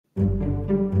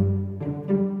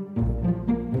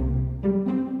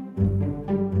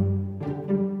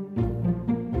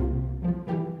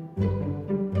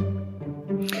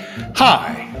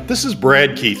Hi, this is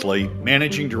Brad Keithley,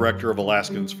 Managing Director of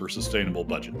Alaskans for Sustainable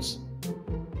Budgets.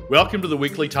 Welcome to the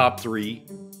weekly Top 3,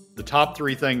 the top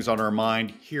 3 things on our mind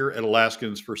here at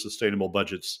Alaskans for Sustainable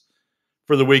Budgets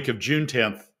for the week of June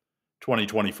 10th,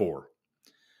 2024.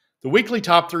 The weekly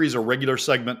Top 3 is a regular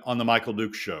segment on The Michael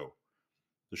Dukes Show.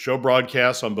 The show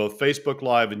broadcasts on both Facebook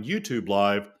Live and YouTube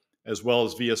Live, as well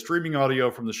as via streaming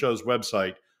audio from the show's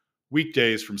website,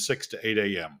 weekdays from 6 to 8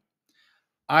 a.m.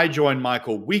 I join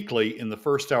Michael weekly in the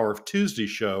first hour of Tuesday's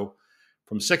show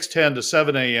from 6:10 to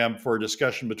 7 a.m. for a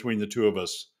discussion between the two of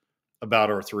us about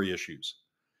our 3 issues.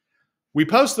 We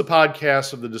post the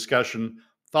podcast of the discussion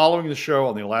following the show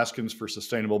on the Alaskans for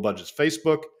Sustainable Budgets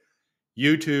Facebook,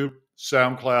 YouTube,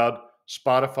 SoundCloud,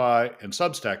 Spotify, and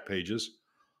Substack pages,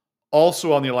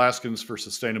 also on the Alaskans for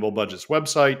Sustainable Budgets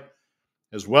website,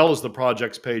 as well as the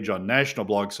project's page on national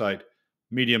blog site,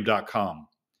 medium.com.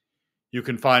 You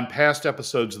can find past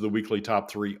episodes of the weekly Top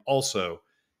 3 also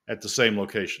at the same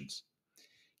locations.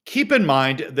 Keep in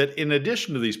mind that in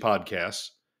addition to these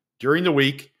podcasts, during the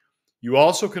week, you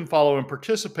also can follow and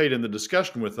participate in the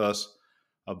discussion with us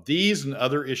of these and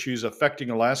other issues affecting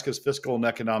Alaska's fiscal and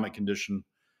economic condition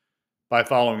by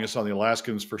following us on the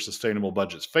Alaskans for Sustainable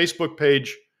Budgets Facebook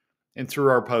page and through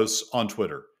our posts on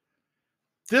Twitter.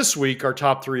 This week, our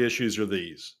top 3 issues are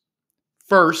these.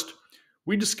 First,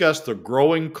 we discussed the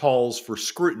growing calls for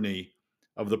scrutiny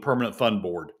of the Permanent Fund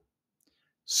Board.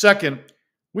 Second,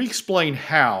 we explain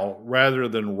how, rather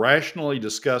than rationally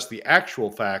discuss the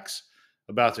actual facts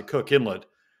about the Cook Inlet,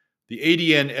 the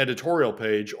ADN editorial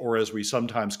page, or as we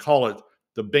sometimes call it,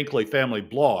 the Binkley family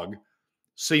blog,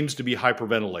 seems to be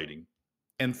hyperventilating.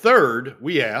 And third,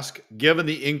 we ask, given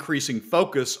the increasing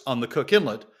focus on the Cook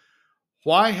Inlet,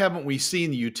 why haven't we seen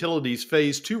the Utilities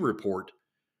Phase 2 report,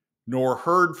 nor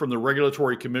heard from the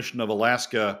Regulatory Commission of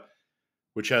Alaska,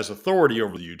 which has authority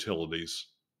over the utilities,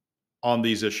 on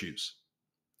these issues?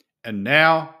 And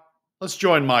now, let's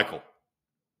join Michael.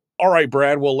 All right,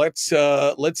 Brad. Well, let's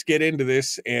get into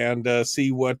this and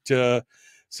see what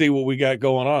we got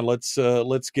going on.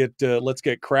 Let's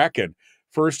get cracking.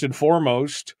 First and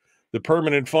foremost, the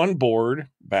Permanent Fund Board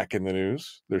back in the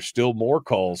news. There's still more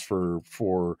calls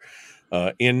for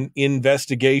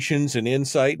investigations and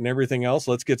insight and everything else.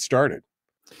 Let's get started.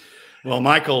 Well,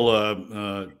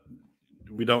 Michael,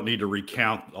 we don't need to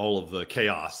recount all of the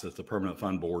chaos that the Permanent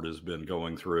Fund Board has been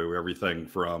going through. Everything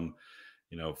from,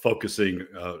 focusing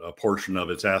a portion of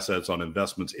its assets on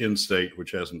investments in state,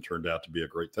 which hasn't turned out to be a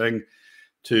great thing,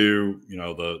 to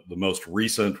the most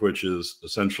recent, which is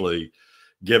essentially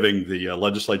giving the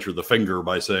legislature the finger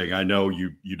by saying, "I know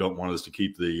you don't want us to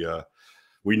keep the."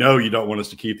 We know you don't want us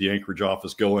to keep the Anchorage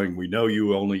office going. We know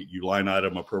you line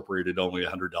item appropriated only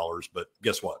 $100, but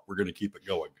guess what? We're going to keep it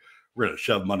going. We're going to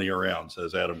shove money around,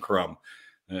 says Adam Crum,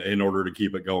 in order to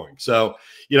keep it going. So,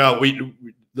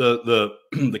 the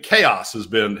chaos has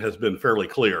been fairly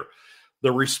clear.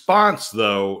 The response,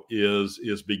 though,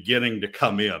 is beginning to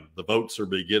come in. The votes are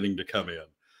beginning to come in.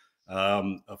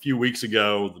 A few weeks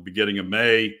ago, the beginning of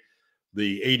May,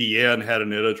 the ADN had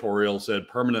an editorial said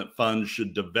permanent funds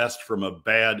should divest from a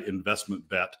bad investment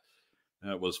bet.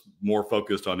 It was more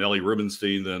focused on Ellie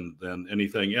Rubenstein than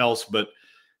anything else, but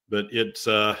it's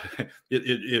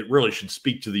it really should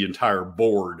speak to the entire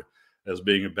board as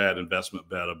being a bad investment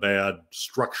bet, a bad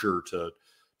structure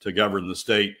to govern the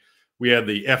state. We had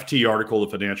the FT article,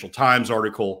 the Financial Times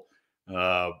article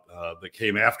that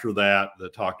came after that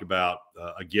talked about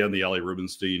again the Ellie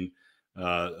Rubenstein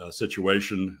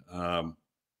situation,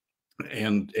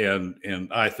 and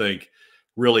I think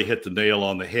really hit the nail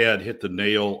on the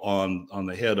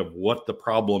head of what the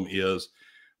problem is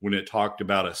when it talked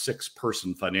about a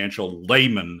 6-person financial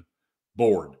layman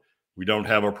board. We don't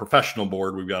have a professional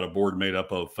board. We've got a board made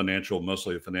up of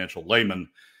mostly financial laymen,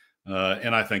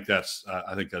 and I think that's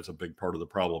a big part of the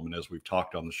problem. And as we've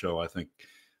talked on the show, I think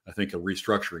a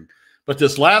restructuring. But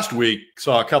this last week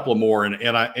saw a couple of more, and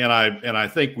I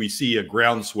think we see a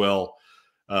groundswell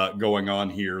going on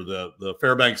here. The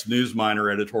Fairbanks News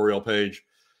Miner editorial page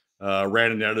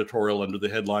ran an editorial under the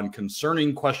headline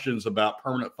 "Concerning Questions About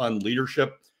Permanent Fund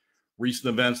Leadership.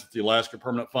 Recent events at the Alaska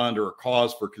Permanent Fund are a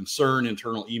cause for concern.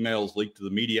 Internal emails leaked to the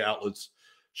media outlets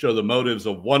show the motives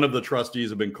of one of the trustees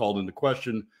have been called into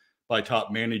question by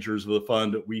top managers of the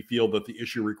fund. We feel that the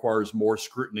issue requires more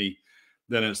scrutiny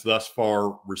than it's thus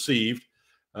far received,"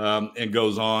 and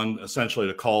goes on essentially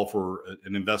to call for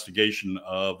an investigation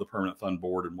of the Permanent Fund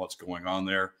Board and what's going on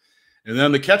there. And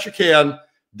then the Ketchikan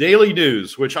Daily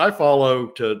News, which I follow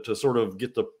to sort of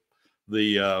get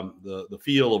the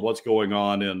feel of what's going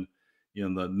on in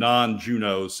the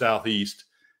non-Juneau Southeast,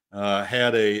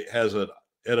 has an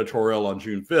editorial on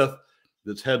June 5th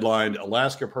that's headlined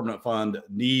 "Alaska Permanent Fund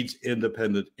Needs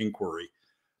Independent Inquiry."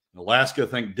 Alaska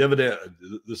think dividend.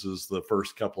 This is the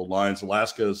first couple of lines.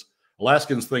 Alaskans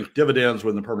think dividends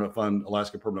when the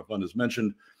Alaska Permanent Fund is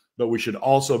mentioned, but we should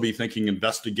also be thinking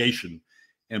investigation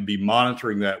and be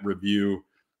monitoring that review,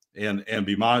 and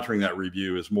be monitoring that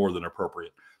review is more than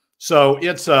appropriate. So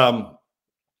it's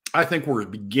I think we're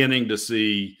beginning to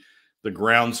see the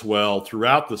groundswell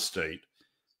throughout the state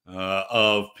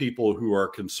of people who are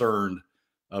concerned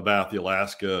about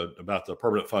the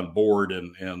Permanent Fund Board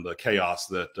and the chaos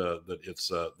that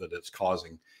it's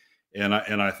causing, and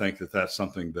I think that's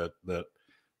something that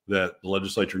the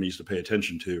legislature needs to pay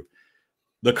attention to.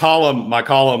 My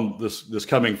column this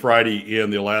coming Friday in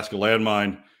the Alaska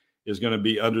Landmine is going to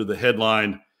be under the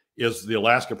headline, "Is the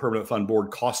Alaska Permanent Fund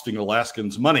Board Costing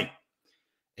Alaskans Money?"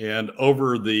 And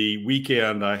over the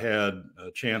weekend, I had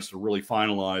a chance to really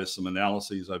finalize some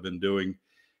analyses I've been doing.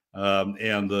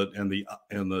 And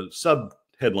the sub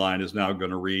headline is now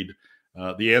going to read,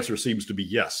 "The answer seems to be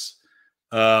yes."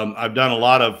 I've done a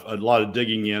lot of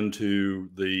digging into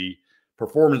the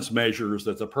performance measures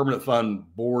that the Permanent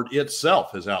Fund Board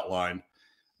itself has outlined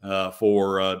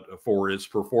for its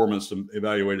performance, to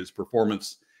evaluate its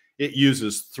performance. It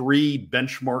uses 3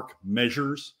 benchmark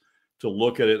measures to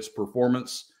look at its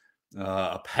performance.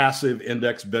 A passive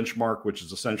index benchmark, which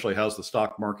is essentially how's the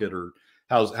stock market, or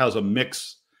how's a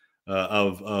mix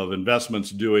of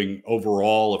investments doing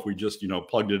overall. If we just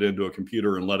plugged it into a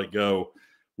computer and let it go,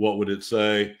 what would it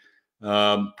say?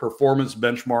 Performance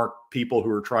benchmark, people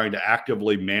who are trying to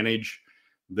actively manage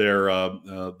their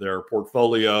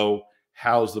portfolio.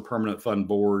 How's the Permanent Fund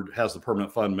Board? How's the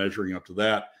Permanent Fund measuring up to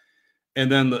that?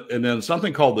 And then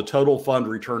something called the total fund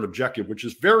return objective, which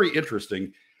is very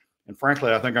interesting. And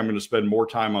frankly, I think I'm going to spend more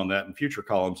time on that in future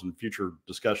columns and future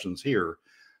discussions here.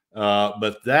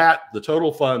 But the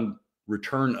total fund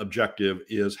return objective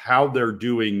is how they're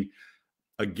doing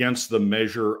against the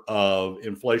measure of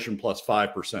inflation plus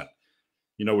 5%.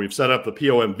 We've set up the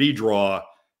POMV draw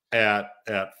at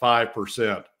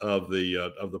 5% of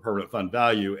the permanent fund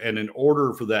value, and in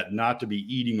order for that not to be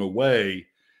eating away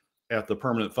at the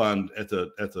permanent fund, at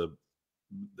the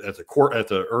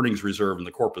earnings reserve and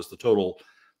the corpus, the total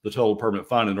permanent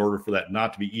fund, in order for that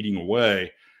not to be eating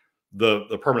away,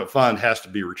 the permanent fund has to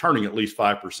be returning at least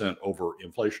 5% over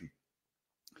inflation.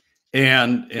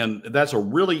 And that's a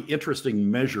really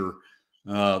interesting measure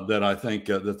that I think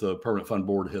that the Permanent Fund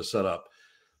Board has set up.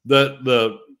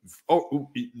 The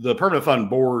Permanent Fund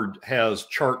Board has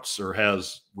charts, or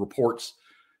has reports,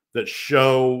 that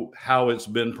show how it's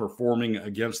been performing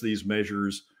against these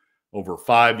measures over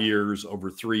 5 years,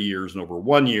 over 3 years, and over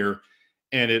 1 year.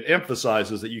 And it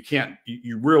emphasizes that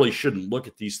you really shouldn't look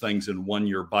at these things in 1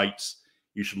 year bites.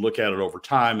 You should look at it over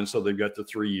time. And so they've got the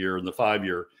 3 year and the 5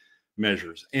 year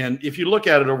measures. And if you look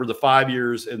at it over the 5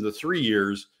 years and the 3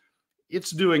 years,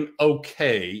 it's doing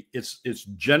okay. It's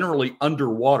generally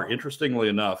underwater, interestingly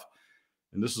enough.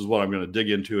 And this is what I'm going to dig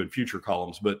into in future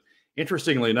columns. But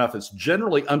interestingly enough, it's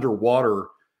generally underwater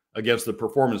against the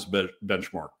performance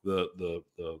benchmark, the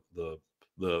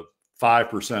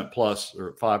 5% plus,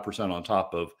 or 5% on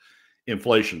top of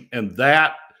inflation. And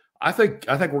that, I think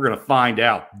we're going to find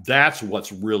out that's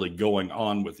what's really going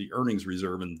on with the earnings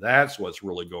reserve, and that's what's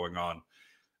really going on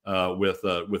with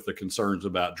the concerns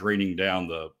about draining down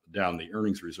the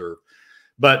earnings reserve.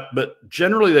 But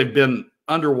generally, they've been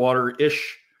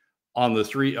underwater-ish on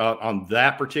on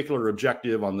that particular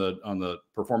objective, on the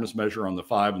performance measure on the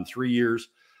 5 and 3 years.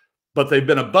 But they've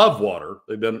been above water.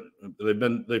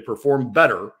 They performed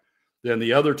better than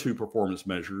the other 2 performance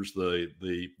measures,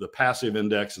 the passive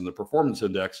index and the performance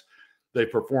index. They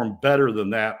perform better than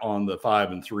that on the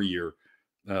 5 and 3 year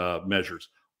measures.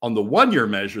 On the 1 year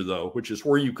measure, though, which is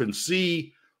where you can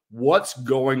see what's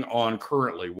going on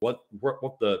currently, what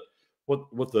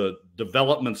the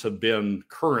developments have been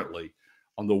currently.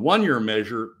 On the 1 year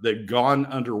measure, they've gone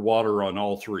underwater on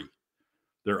all 3.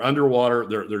 They're underwater.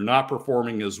 They're not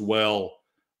performing as well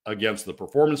against the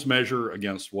performance measure,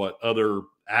 against what other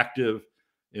active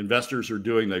investors are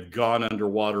doing. They've gone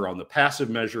underwater on the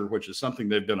passive measure, which is something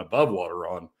they've been above water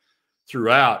on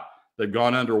throughout. They've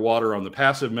gone underwater on the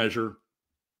passive measure,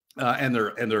 and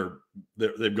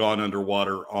they've gone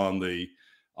underwater on the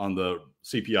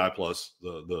CPI plus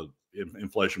the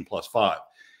inflation plus 5.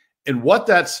 And what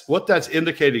that's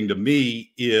indicating to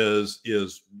me is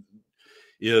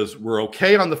we're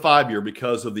okay on the 5 year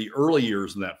because of the early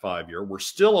years in that 5 year. We're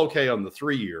still okay on the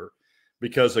 3 year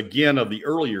because, again, of the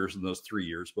early years in those 3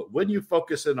 years. But when you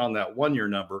focus in on that 1 year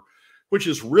number, which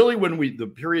is really the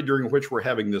period during which we're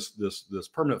having this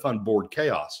Permanent Fund Board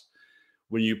chaos,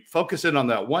 when you focus in on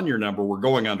that 1 year number, we're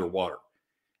going underwater.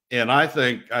 And I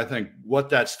think what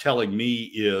that's telling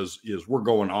me is we're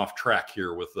going off track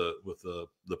here with the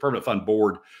permanent fund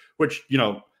board, which, you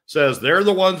know, says they're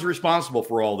the ones responsible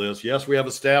for all this. Yes, we have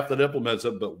a staff that implements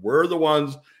it, but we're the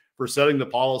ones for setting the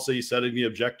policy, setting the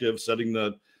objectives, setting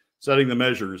the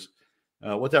measures.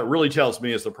 What that really tells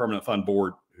me is the permanent fund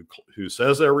board, who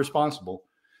says they're responsible,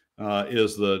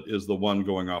 is the one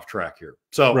going off track here.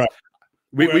 So right.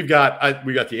 we've got the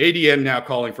ADN now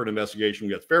calling for an investigation.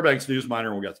 We got the Fairbanks News Miner,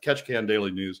 and we got the Ketchikan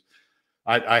Daily News.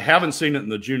 I haven't seen it in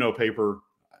the Juneau paper.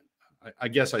 I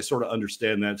guess I sort of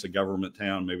understand that it's a government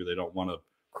town. Maybe they don't want to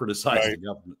criticize the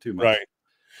government too much. Right.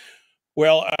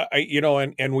 Well,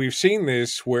 and we've seen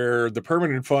this where the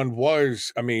permanent fund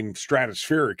was, I mean,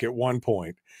 stratospheric at one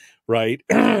point, right?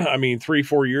 I mean,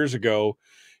 3-4 years ago,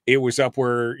 it was up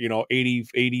where, you know,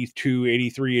 82,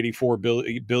 83, 84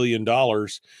 billion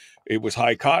dollars. It was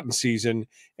high cotton season.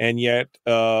 And yet,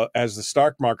 as the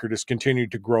stock market has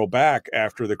continued to grow back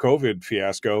after the COVID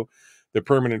fiasco, the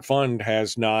permanent fund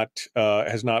has not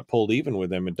pulled even with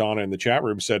them. And Donna in the chat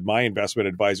room said, my investment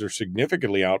advisor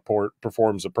significantly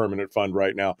outperforms the permanent fund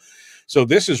right now. So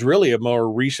this is really a more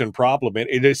recent problem. And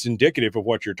it is indicative of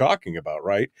what you're talking about,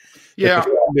 right? Yeah. That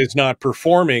the fund is not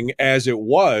performing as it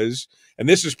was. And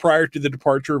this is prior to the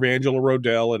departure of Angela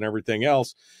Rodell and everything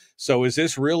else. So is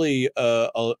this really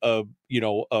all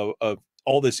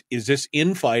this, is this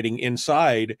infighting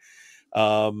inside,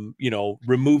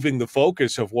 removing the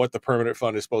focus of what the permanent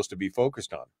fund is supposed to be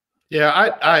focused on? Yeah,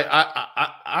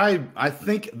 I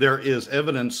think there is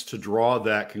evidence to draw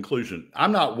that conclusion.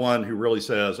 I'm not one who really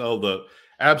says, oh, the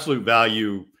absolute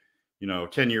value,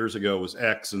 10 years ago was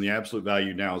X and the absolute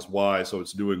value now is Y, so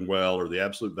it's doing well, or the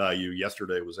absolute value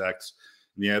yesterday was X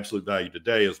and the absolute value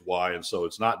today is Y, and so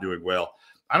it's not doing well.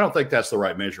 I don't think that's the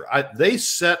right measure. They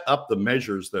set up the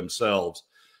measures themselves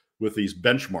with these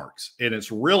benchmarks, and it's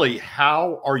really,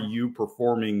 how are you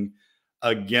performing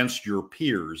against your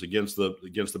peers, against the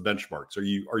benchmarks? Are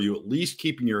you at least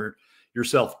keeping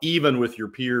yourself even with your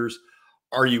peers?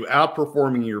 Are you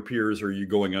outperforming your peers? Or are you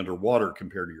going underwater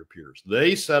compared to your peers?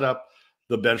 They set up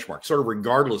the benchmark sort of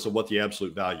regardless of what the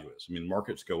absolute value is. I mean,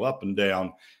 markets go up and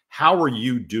down. How are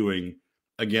you doing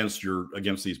against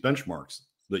these benchmarks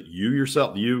that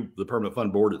the permanent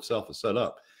fund board itself has set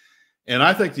up? And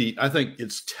I think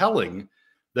it's telling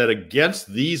that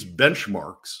against these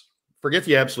benchmarks, forget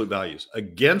the absolute values,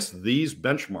 against these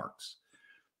benchmarks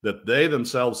that they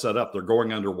themselves set up, they're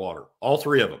going underwater. All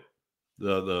three of them,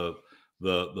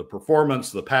 the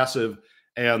performance, the passive,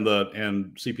 and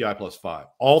CPI plus 5.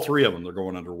 All three of them, they're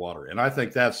going underwater. And I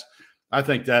think that's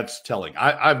telling.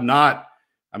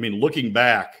 Looking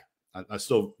back, I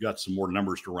still got some more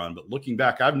numbers to run, but looking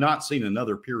back, I've not seen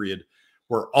another period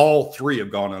where all three have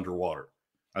gone underwater.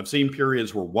 I've seen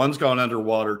periods where one's gone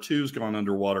underwater, two's gone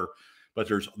underwater,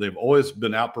 but they've always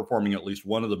been outperforming at least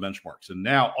one of the benchmarks. And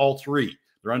now all three,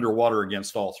 they're underwater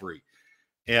against all three.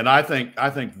 And I think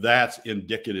that's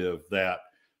indicative that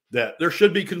there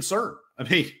should be concern. I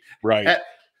mean, right.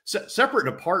 Separate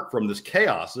and apart from this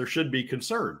chaos, there should be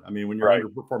concern. I mean, when you're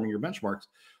underperforming your benchmarks,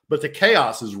 but the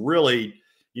chaos is really,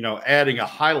 adding a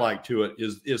highlight to it.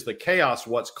 Is the chaos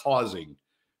what's causing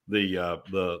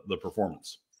the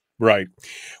performance? Right.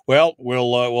 Well,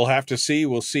 we'll have to see.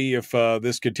 We'll see if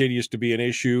this continues to be an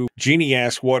issue. Jeannie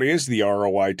asked, what is the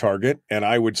ROI target? And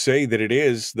I would say that it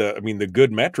is the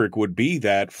good metric would be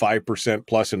that 5%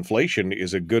 plus inflation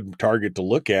is a good target to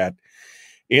look at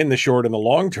in the short and the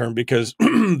long term, because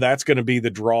that's going to be the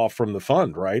draw from the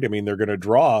fund, right? I mean, they're going to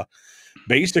draw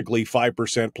basically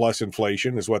 5% plus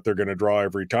inflation is what they're going to draw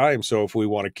every time. So if we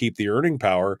want to keep the earning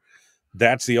power,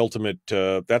 that's the ultimate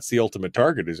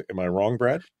target. Am I wrong,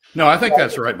 Brad? No, I think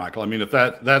that's right, Michael. I mean, if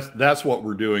that's what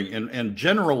we're doing, and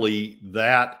generally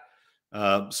that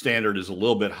standard is a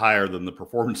little bit higher than the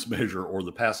performance measure or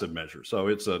the passive measure. So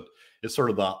it's sort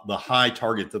of the high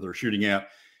target that they're shooting at.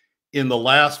 In the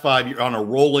last 5 years, on a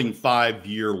rolling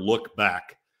 5-year look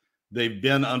back, they've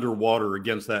been underwater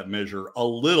against that measure a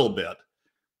little bit.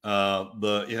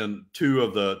 In two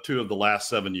of the last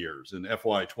 7 years. In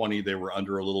FY20, they were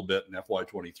under a little bit. In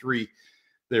FY23,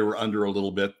 they were under a little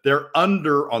bit. They're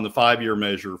under on the 5-year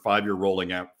measure, five-year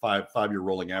rolling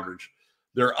average.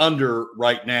 They're under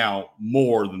right now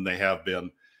more than they have been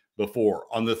before.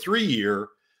 On the 3-year,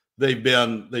 they've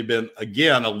been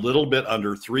again a little bit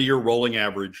under 3-year rolling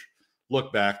average.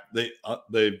 Look back, they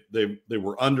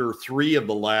were under 3 of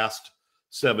the last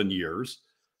 7 years.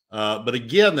 But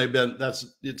again,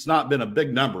 it's not been a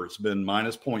big number. It's been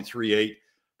minus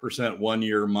 0.38% 1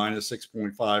 year, minus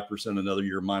 6.5% another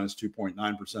year, minus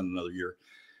 2.9% another year.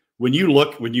 When you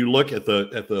look at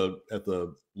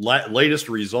the latest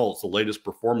results, the latest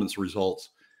performance results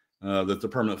that the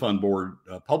Permanent Fund Board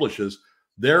publishes,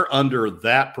 they're under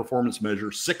that performance measure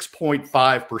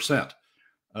 6.5%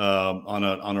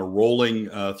 on a rolling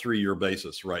 3-year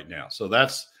basis right now. So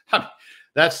that's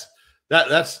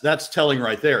telling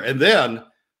right there. And then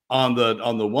on the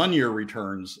 1-year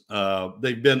returns,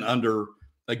 they've been under,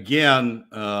 again,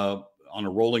 on a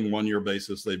rolling 1-year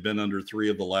basis, they've been under 4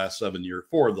 of the last 7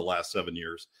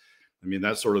 years. I mean,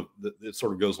 it sort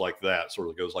of goes like that, sort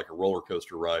of goes like a roller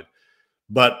coaster ride.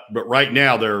 But right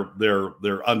now they're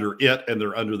under it, and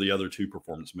they're under the other 2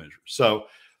 performance measures. So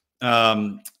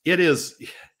it is,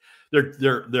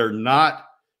 they're not,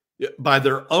 by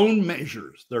their own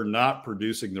measures, they're not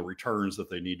producing the returns that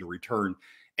they need to return.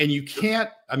 And you can't,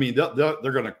 I mean, they're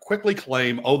going to quickly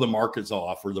claim, oh, the market's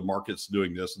off, or the market's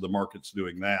doing this, or the market's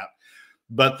doing that.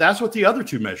 But that's what the other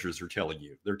 2 measures are telling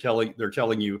you. They're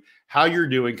telling you how you're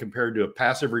doing compared to a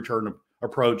passive return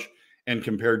approach and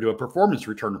compared to a performance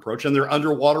return approach, and they're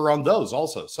underwater on those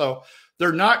also. So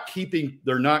they're not keeping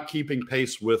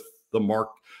pace with the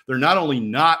market. They're not only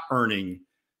not earning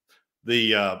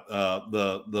the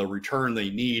return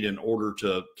they need in order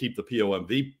to keep the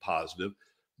POMV positive,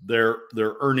 they're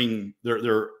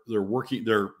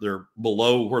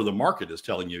below where the market is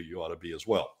telling you ought to be as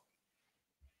well.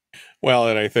 Well,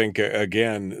 and I think,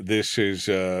 again, this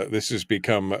has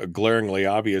become glaringly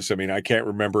obvious. I mean, I can't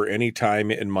remember any time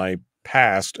in my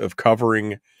past of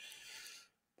covering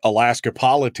Alaska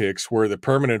politics where the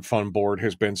Permanent Fund Board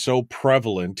has been so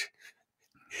prevalent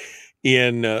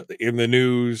in the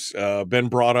news, been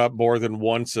brought up more than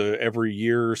once every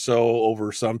year or so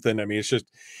over something. I mean,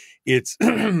 it's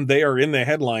they are in the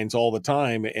headlines all the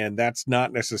time, and that's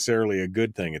not necessarily a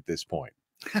good thing at this point.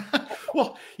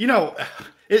 Well,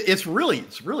 it's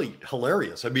really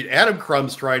hilarious. I mean, Adam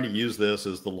Crumb's trying to use this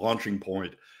as the launching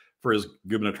point for his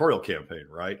gubernatorial campaign,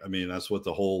 right? I mean, that's what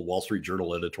the whole Wall Street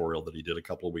Journal editorial that he did a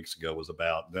couple of weeks ago was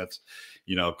about. That's,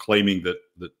 claiming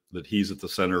that he's at the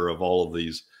center of all of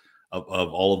these, of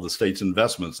all of the state's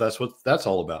investments. That's what that's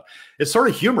all about. It's sort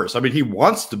of humorous. I mean, he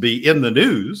wants to be in the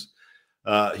news.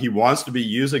 He wants to be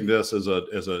using this as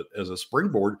a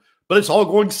springboard. But it's all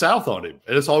going south on him,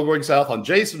 and it's all going south on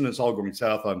Jason, and it's all going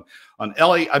south on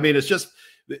Ellie. I mean, it's just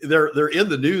they're in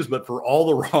the news, but for all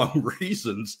the wrong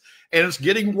reasons, and it's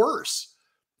getting worse.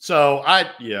 So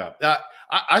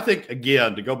I think,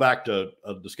 again, to go back to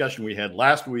a discussion we had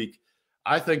last week,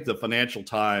 I think the Financial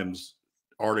Times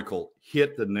article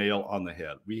hit the nail on the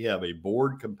head. We have a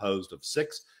board composed of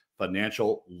 6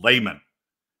 financial laymen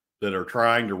that are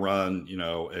trying to run,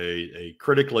 a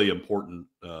critically important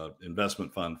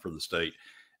investment fund for the state,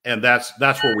 and that's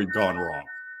where we've gone wrong.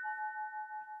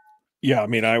 Yeah, I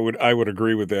mean, I would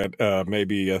agree with that.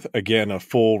 Maybe again, a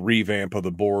full revamp of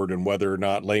the board and whether or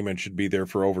not laymen should be there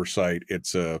for oversight.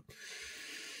 It'll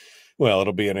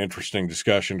be an interesting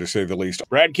discussion to say the least.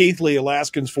 Brad Keithley,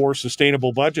 Alaskans for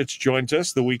Sustainable Budgets, joins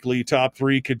us. The weekly top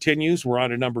 3 continues. We're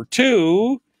on to number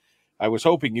 2. I was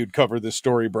hoping you'd cover this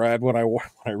story, Brad. When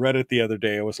I read it the other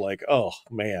day, I was like, oh,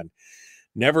 man,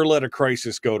 never let a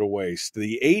crisis go to waste.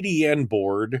 The ADN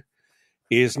board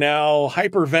is now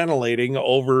hyperventilating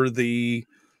over the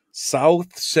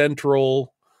South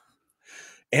Central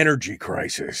energy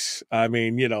crisis. I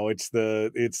mean, it's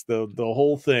the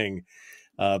whole thing.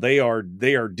 They are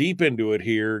deep into it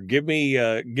here. Give me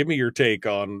your take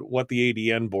on what the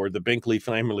ADN board, the Binkley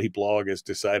family blog, has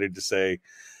decided to say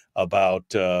about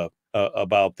the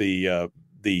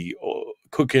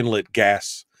Cook Inlet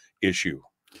gas issue.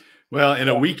 Well, in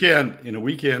a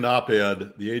weekend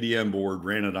op-ed, the ADM board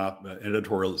ran an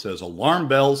editorial that says alarm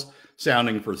bells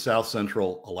sounding for South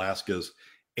Central Alaska's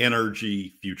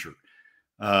energy future.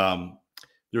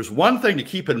 There's one thing to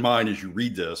keep in mind as you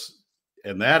read this,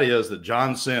 and that is that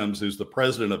John Sims, who's the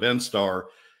president of NSTAR,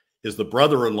 is the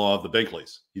brother-in-law of the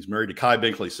Binkleys. He's married to Kai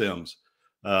Binkley Sims.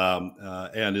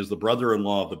 And is the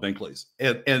brother-in-law of the Binkleys.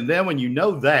 And then when you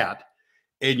know that,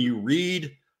 and you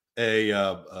read an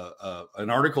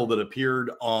article that appeared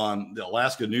on the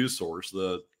Alaska News Source,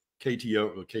 the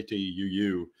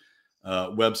KTUU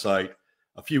website,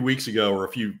 a few weeks ago, or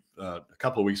a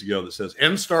couple of weeks ago, that says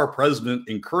NSTAR president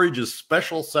encourages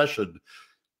special session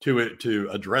to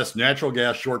address natural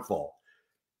gas shortfall.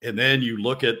 And then you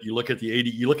look at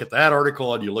that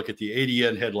article, and you look at the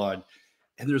ADN headline,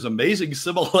 and there's amazing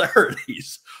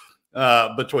similarities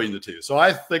between the two. So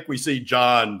I think we see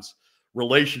John's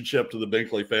relationship to the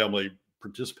Binkley family,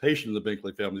 participation in the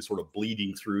Binkley family, sort of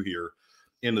bleeding through here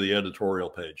into the editorial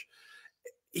page.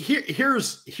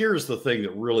 Here's the thing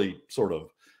that really sort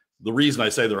of, the reason I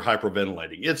say they're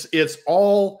hyperventilating.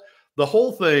 The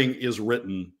whole thing is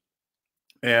written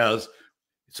as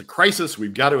It's a crisis.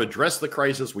 We've got to address the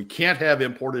crisis. We can't have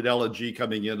imported LNG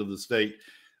coming into the state.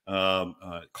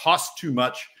 It costs too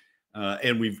much,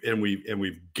 and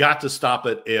we've got to stop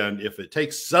it. And if it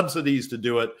takes subsidies to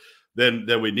do it, then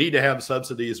we need to have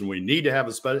subsidies, and we need to have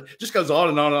a special. It just goes on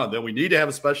and on and on. Then we need to have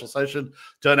a special session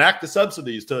to enact the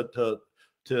subsidies to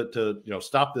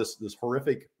stop this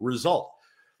horrific result.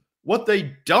 What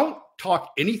they don't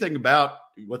talk anything about,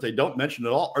 what they don't mention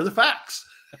at all, are the facts.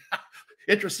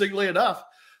 Interestingly enough,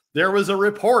 there was a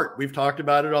report. We've talked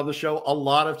about it on the show a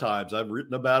lot of times. I've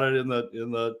written about it in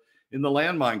the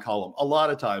landmine column a lot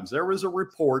of times. There was a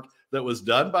report that was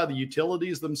done by the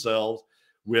utilities themselves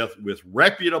with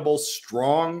reputable,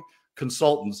 strong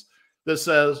consultants that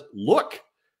says, look,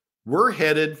 we're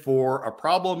headed for a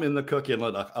problem in the Cook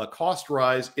Inlet, a cost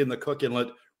rise in the Cook Inlet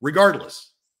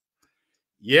regardless.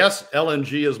 Yes,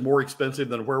 LNG is more expensive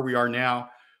than where we are now,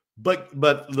 but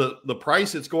the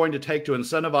price it's going to take to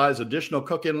incentivize additional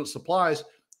Cook Inlet supplies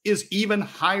is even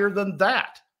higher than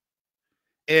that.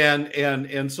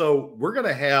 And so we're going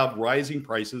to have rising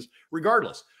prices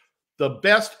regardless. The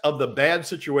best of the bad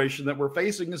situation that we're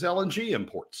facing is LNG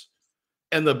imports.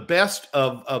 And the best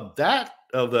of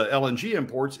the LNG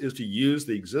imports is to use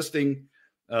the existing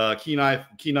Kenai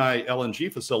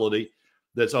LNG facility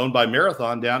that's owned by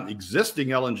Marathon existing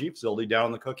LNG facility down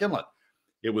in the Cook Inlet.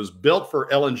 It was built for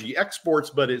LNG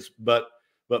exports, but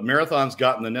Marathon's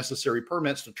gotten the necessary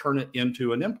permits to turn it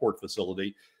into an import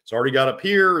facility. It's already got a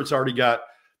pier. It's already got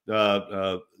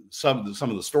some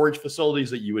of the storage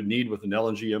facilities that you would need with an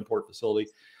LNG import facility.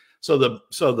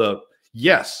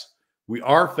 Yes, we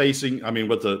are facing, I mean,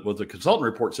 what the consultant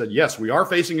report said, yes, we are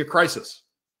facing a crisis.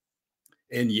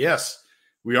 And yes,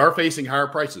 we are facing higher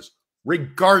prices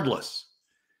regardless.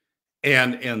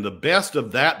 And the best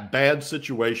of that bad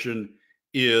situation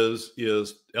is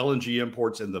LNG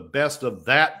imports, and the best of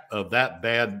that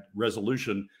bad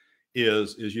resolution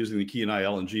is using the Kenai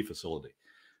LNG facility.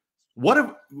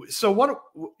 So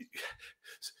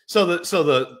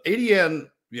the ADN,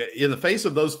 in the face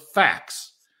of those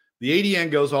facts, the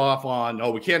ADN goes off on,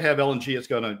 oh, we can't have LNG, it's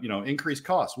going to increase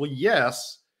costs. Well,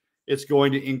 yes, it's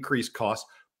going to increase costs,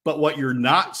 but what you're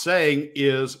not saying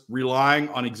is relying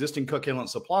on existing Cook Inlet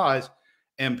supplies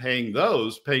and paying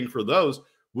for those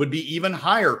would be even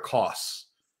higher costs.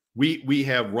 We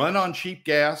have run on cheap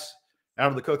gas out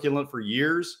of the Cook Inlet for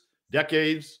years,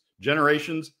 decades,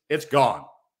 generations. It's gone.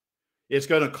 It's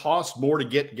going to cost more to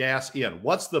get gas in.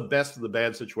 What's the best of the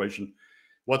bad situation?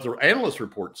 What the analyst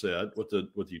report said, what the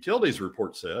utilities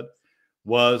report said,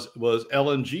 was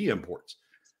LNG imports.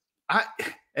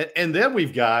 And then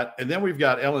we've got LNG, Then we've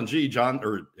got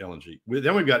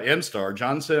NSTAR,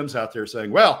 John Sims out there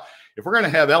saying, well, if we're going to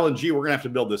have LNG, we're going to have to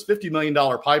build this $50 million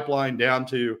pipeline down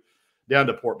to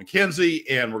Port McKenzie,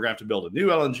 and we're going to have to build a new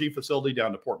LNG facility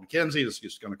down to Port McKenzie. This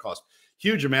is going to cost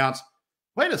huge amounts.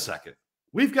 Wait a second.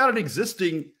 We've got an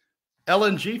existing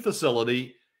LNG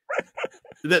facility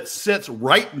that sits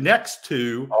right next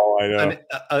to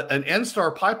an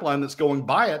NSTAR pipeline that's going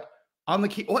by it on the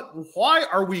key. Why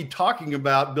are we talking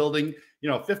about building,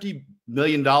 $50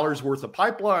 million worth of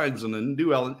pipelines and a new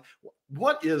LNG?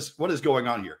 What is going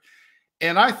on here?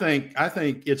 And I think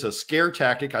it's a scare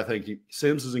tactic. I think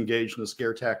Sims is engaged in a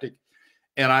scare tactic.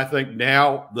 And I think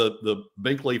now the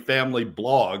Binkley family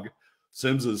blog,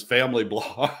 Sims's family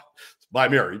blog by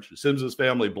marriage, Sims's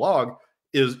family blog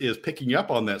is picking up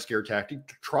on that scare tactic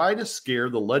to try to scare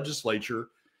the legislature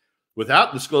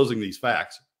without disclosing these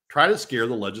facts, try to scare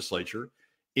the legislature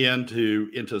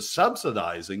into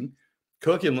subsidizing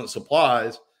Cook Inlet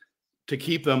supplies to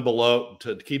keep them below,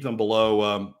 to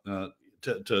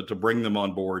bring them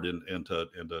on board and to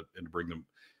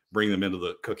bring them into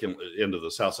the Cook Inlet, into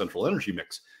the South Central energy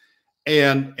mix.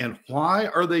 And why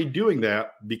are they doing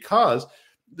that? Because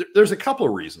there's a couple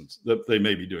of reasons that they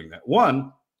may be doing that.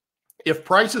 One, if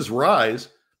prices rise,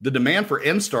 the demand for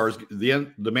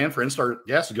NSTAR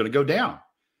gas is going to go down.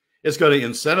 It's going to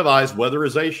incentivize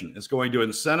weatherization. It's going to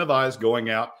incentivize going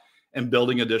out and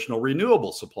building additional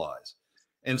renewable supplies.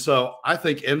 And so I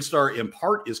think NSTAR in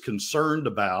part is concerned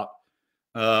about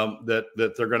that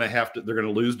they're going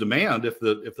to lose demand if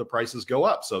the prices go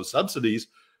up. So subsidies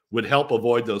would help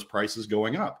avoid those prices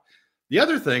going up. The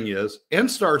other thing is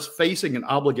NSTAR's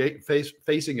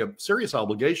facing a serious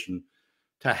obligation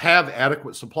to have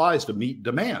adequate supplies to meet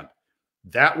demand.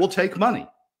 That will take money.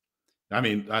 I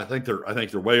mean, I think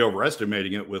they're way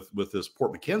overestimating it with this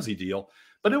Port McKenzie deal,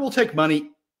 but it will take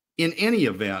money in any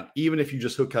event, even if you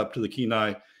just hook up to the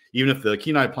Kenai, even if the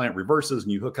Kenai plant reverses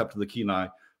and you hook up to the Kenai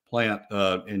plant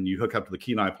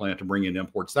to bring in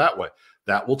imports that way.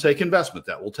 That will take investment.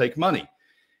 That will take money.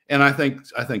 And I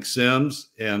think Sims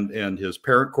and his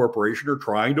parent corporation are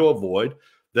trying to avoid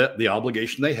the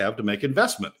obligation they have to make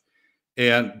investment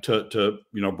and to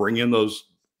bring in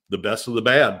the best of the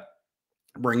bad,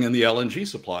 bring in the LNG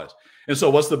supplies. And so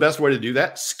what's the best way to do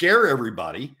that? Scare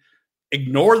everybody,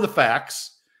 ignore the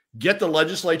facts, get the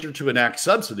legislature to enact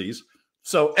subsidies.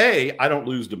 So A, I don't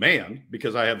lose demand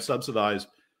because I have subsidized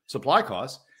supply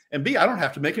costs, and B, I don't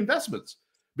have to make investments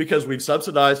because we've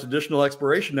subsidized additional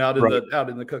exploration out in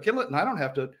the Cook Inlet, and I don't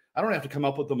have to come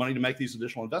up with the money to make these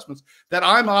additional investments that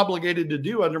I'm obligated to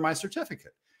do under my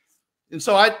certificate. And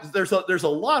so there's a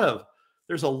lot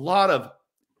of,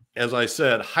 as I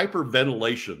said,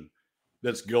 hyperventilation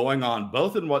that's going on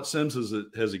both in what Sims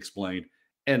has explained,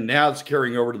 and now it's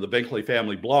carrying over to the Binkley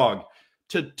family blog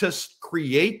to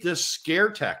create this scare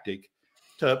tactic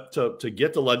to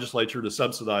get the legislature to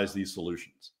subsidize these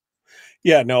solutions.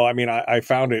 Yeah, no, I mean, I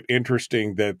found it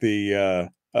interesting that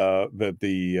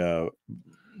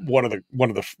one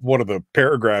of the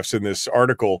paragraphs in this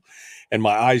article, and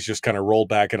my eyes just kind of rolled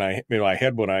back in my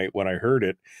head when I heard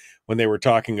it, when they were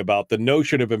talking about the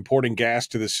notion of importing gas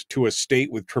to a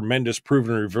state with tremendous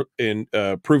proven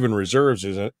reserves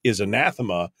is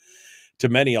anathema to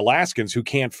many Alaskans who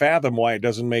can't fathom why it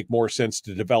doesn't make more sense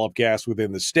to develop gas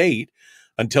within the state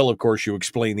until, of course, you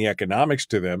explain the economics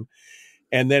to them.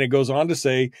 And then it goes on to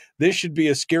say, this should be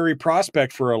a scary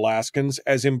prospect for Alaskans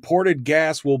as imported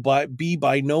gas will be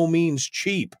by no means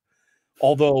cheap,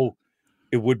 although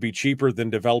it would be cheaper than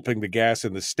developing the gas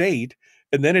in the state.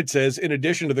 And then it says, in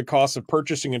addition to the cost of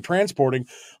purchasing and transporting,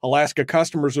 Alaska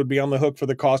customers would be on the hook for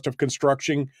the cost of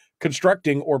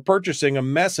constructing or purchasing a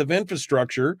mess of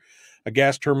infrastructure, a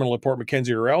gas terminal at Port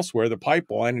McKenzie or elsewhere, the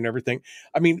pipeline and everything.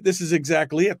 I mean, this is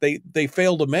exactly it. They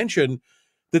fail to mention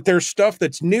that there's stuff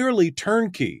that's nearly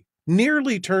turnkey, and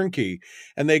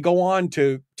they go on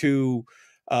to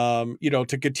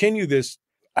continue this.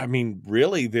 I mean,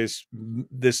 really, this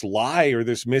lie or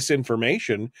this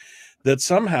misinformation that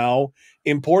somehow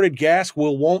imported gas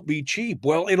won't be cheap.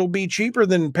 Well, it'll be cheaper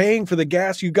than paying for the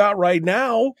gas you got right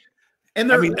now. And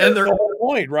that's the whole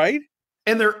point, right?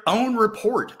 And their own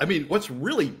report. I mean, what's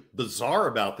really bizarre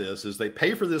about this is they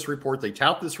pay for this report, they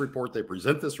tout this report, they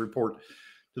present this report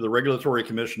to the Regulatory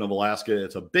Commission of Alaska.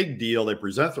 It's a big deal. They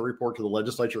present the report to the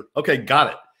legislature. Okay,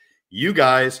 got it. You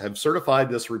guys have certified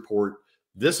this report.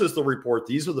 This is the report.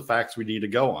 These are the facts we need to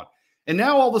go on. And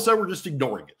now all of a sudden we're just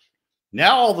ignoring it.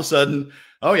 Now all of a sudden,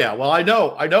 oh yeah, well I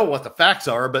know what the facts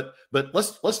are, but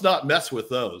let's not mess with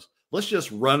those. Let's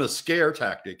just run a scare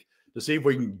tactic to see if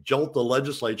we can jolt the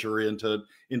legislature into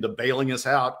bailing us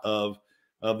out of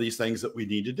these things that we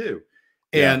need to do.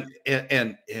 Yeah.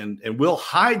 And we'll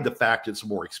hide the fact it's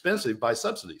more expensive by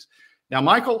subsidies. Now,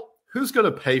 Michael, who's going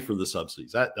to pay for the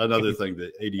subsidies? That's another thing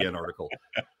the ADN article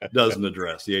doesn't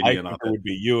address. The ADN I think it would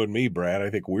be you and me, Brad. I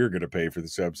think we're going to pay for the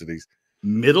subsidies.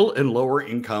 Middle and lower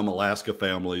income Alaska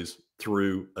families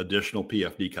through additional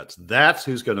PFD cuts. That's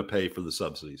who's going to pay for the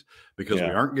subsidies because we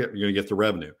aren't going to get the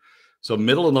revenue. So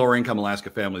middle and lower income Alaska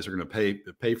families are going to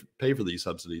pay for these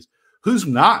subsidies. Who's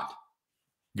not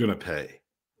going to pay?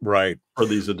 Right. For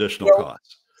these additional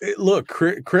costs. Look,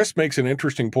 Chris makes an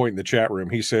interesting point in the chat room.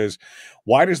 He says,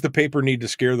 why does the paper need to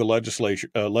scare the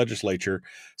legislature?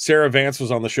 Sarah Vance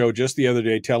was on the show just the other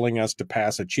day telling us to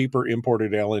pass a cheaper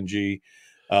imported LNG,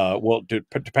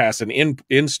 to pass an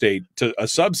in-state to a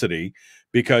subsidy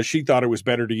because she thought it was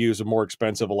better to use a more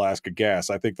expensive Alaska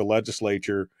gas. I don't think the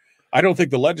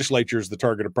legislature is the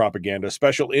target of propaganda.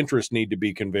 Special interests need to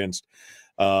be convinced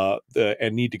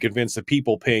and need to convince the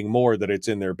people paying more that it's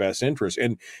in their best interest.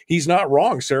 And he's not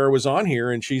wrong. Sarah was on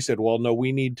here and she said, well, no,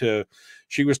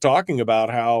 she was talking about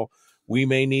how we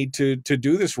may need to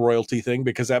do this royalty thing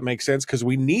because that makes sense because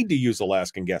we need to use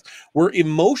Alaskan gas. We're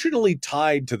emotionally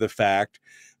tied to the fact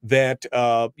that,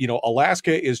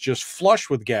 Alaska is just flush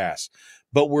with gas.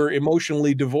 But we're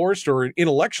emotionally divorced or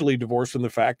intellectually divorced from the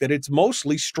fact that it's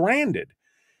mostly stranded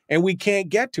and we can't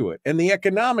get to it. And the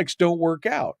economics don't work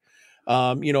out.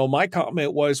 My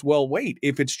comment was, well, wait,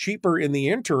 if it's cheaper in the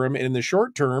interim, in the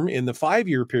short term, in the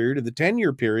 5-year period, or the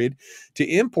 10-year period to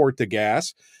import the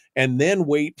gas and then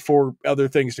wait for other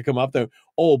things to come up.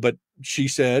 But she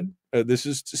said, this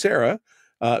is Sarah,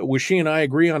 she and I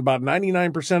agree on about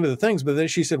 99% of the things. But then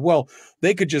she said, well,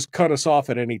 they could just cut us off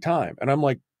at any time. And I'm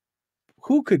like,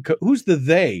 who's the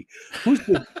they?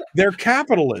 They're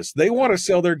capitalists. They want to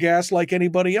sell their gas like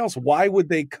anybody else. Why would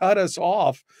they cut us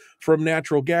off from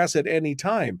natural gas at any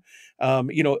time?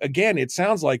 Again, it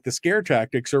sounds like the scare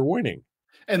tactics are winning.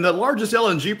 And the largest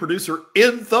LNG producer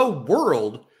in the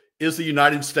world is the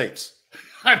United States.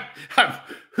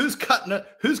 Who's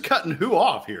cutting who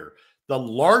off here? The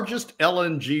largest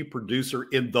LNG producer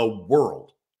in the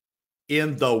world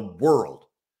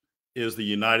is the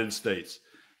United States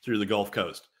through the Gulf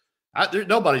Coast.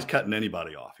 Nobody's cutting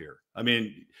anybody off here. I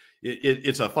mean,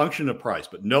 it's a function of price,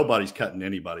 but nobody's cutting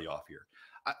anybody off here.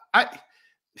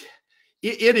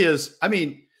 It is. I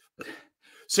mean,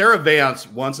 Sarah Vance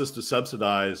wants us to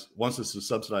subsidize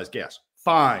gas.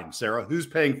 Fine, Sarah. Who's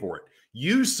paying for it?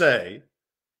 You say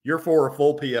you're for a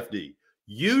full PFD.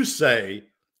 You say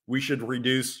we should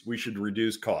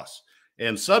reduce costs,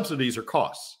 and subsidies are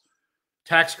costs.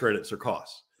 Tax credits are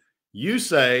costs. You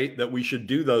say that we should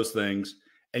do those things,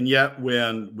 and yet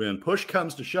when push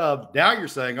comes to shove, now you're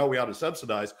saying, oh, we ought to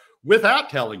subsidize, without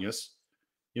telling us,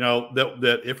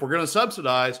 that if we're going to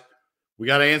subsidize, we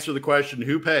got to answer the question,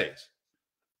 who pays?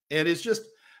 And it's just,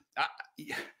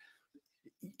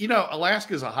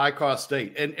 Alaska is a high-cost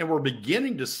state, and we're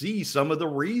beginning to see some of the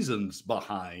reasons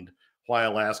behind why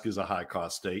Alaska is a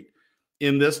high-cost state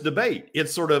in this debate.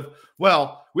 It's sort of,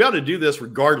 well, we ought to do this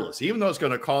regardless. Even though it's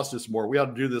going to cost us more, we ought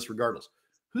to do this regardless.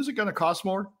 Who's it going to cost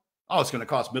more? Oh, it's going to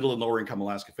cost middle and lower income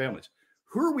Alaska families.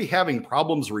 Who are we having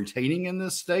problems retaining in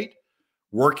this state?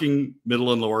 Working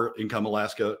middle and lower income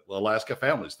Alaska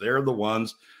families. They're the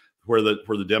ones where the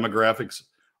demographics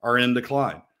are in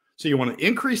decline. So you want to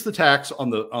increase the tax on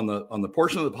the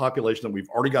portion of the population that we've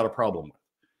already got a problem with.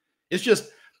 It's just,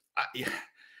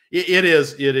 it's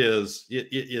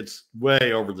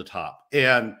way over the top.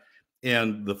 And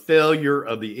the failure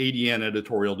of the ADN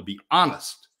editorial to be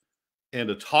honest and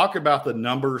to talk about the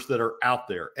numbers that are out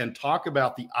there and talk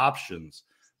about the options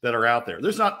that are out there.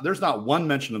 There's not one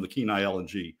mention of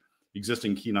the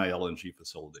existing Kenai LNG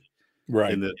facility,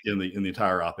 right, in the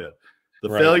entire op-ed. The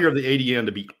failure of the ADN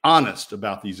to be honest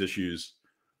about these issues,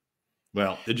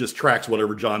 well, it just tracks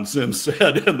whatever John Sims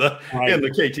said in the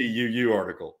KTUU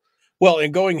article. Well,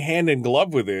 and going hand in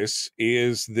glove with this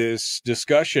is this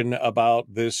discussion about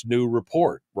this new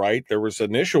report, right? There was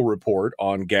an initial report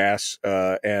on gas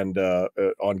and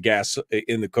on gas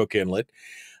in the Cook Inlet.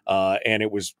 And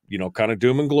it was, kind of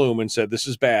doom and gloom and said, this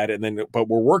is bad. But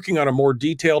we're working on a more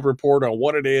detailed report on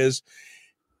what it is.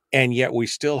 And yet we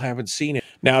still haven't seen it.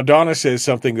 Now, Donna says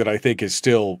something that I think is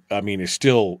still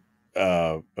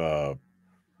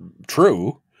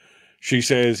true. She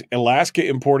says, Alaska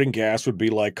importing gas would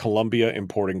be like Colombia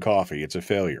importing coffee. It's a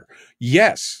failure.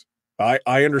 Yes, I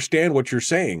understand what you're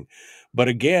saying. But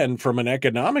again, from an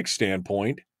economic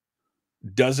standpoint,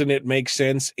 doesn't it make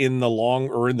sense in the long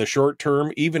or in the short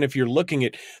term, even if you're looking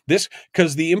at this?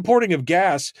 Because the importing of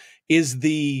gas is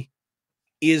the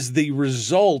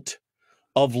result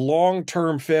of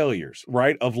long-term failures,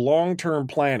 right? Of long-term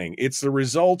planning. It's the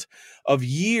result of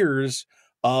years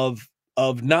of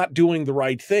not doing the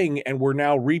right thing, and we're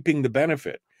now reaping the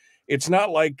benefit. It's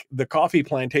not like the coffee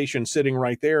plantation sitting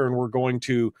right there and we're going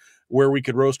to where we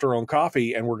could roast our own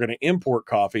coffee and we're going to import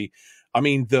coffee. I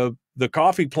mean, the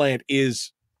coffee plant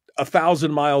is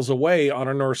 1,000 miles away on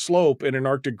a North Slope in an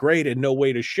Arctic grade and no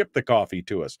way to ship the coffee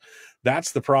to us.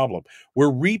 That's the problem. We're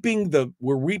reaping the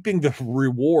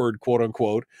reward, quote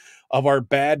unquote, of our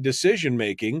bad decision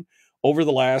making over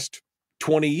the last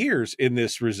 20 years in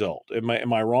this result.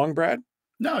 Am I wrong, Brad?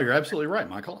 No, you're absolutely right,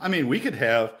 Michael. I mean, we could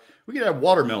have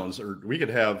watermelons, or we could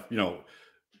have,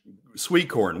 sweet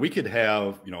corn. We could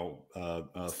have,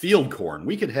 field corn.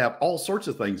 We could have all sorts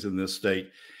of things in this state,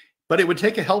 but it would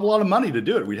take a hell of a lot of money to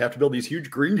do it. We'd have to build these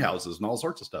huge greenhouses and all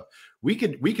sorts of stuff. We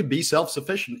could be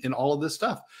self-sufficient in all of this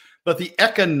stuff, but the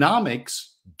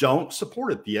economics don't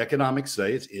support it. The economics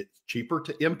say it's cheaper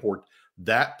to import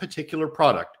that particular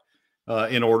product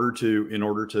in order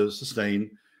to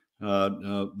sustain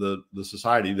the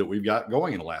society that we've got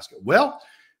going in Alaska. Well,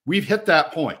 we've hit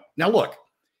that point. Now, look,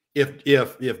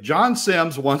 if John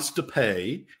Sims wants to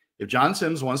pay, if John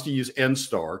Sims wants to use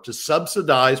NSTAR to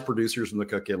subsidize producers in the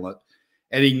Cook Inlet,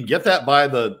 and he can get that by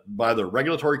the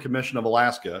Regulatory Commission of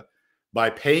Alaska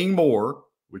by paying more,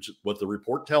 which is what the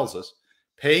report tells us,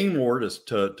 paying more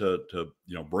to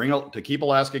keep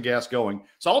Alaska gas going.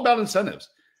 It's all about incentives.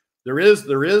 There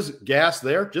is gas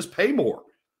there. Just pay more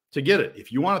to get it.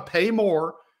 If you want to pay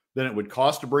more than it would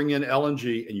cost to bring in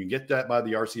LNG and you get that by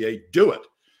the RCA, do it.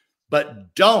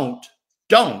 But don't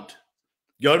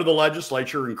go to the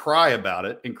legislature and cry about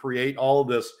it and create all of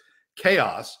this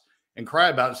chaos and cry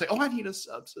about it and say, oh, I need a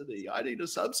subsidy. I need a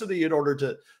subsidy in order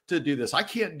to do this. I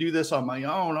can't do this on my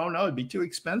own. Oh, no, it'd be too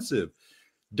expensive.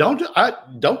 Don't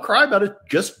cry about it.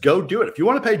 Just go do it. If you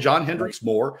want to pay John Hendricks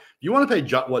more, if you want to pay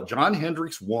what John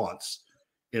Hendricks wants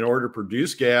in order to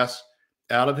produce gas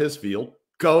out of his field,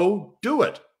 go do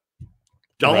it.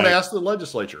 Don't ask the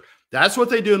legislature. That's what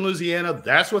they do in Louisiana.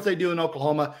 That's what they do in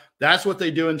Oklahoma. That's what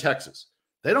they do in Texas.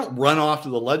 They don't run off to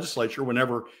the legislature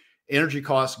whenever energy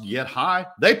costs get high.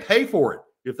 They pay for it.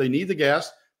 If they need the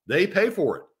gas, they pay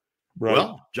for it. Right.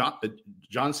 Well,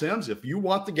 John Sims, if you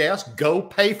want the gas, go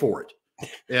pay for it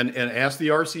and ask the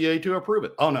RCA to approve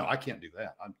it. Oh, no, I can't do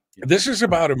that. This is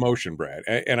about emotion, Brad.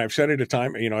 And I've said it a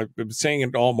time, I've been saying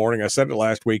it all morning. I said it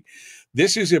last week.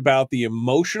 This is about the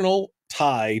emotional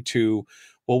tie to,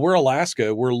 well, we're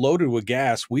Alaska. We're loaded with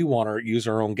gas. We want to use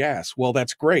our own gas. Well,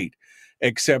 that's great,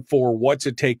 except for what's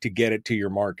it take to get it to your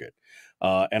market?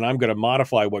 And I'm going to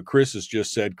modify what Chris has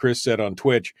just said. Chris said on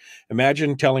Twitch,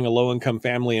 imagine telling a low-income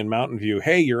family in Mountain View,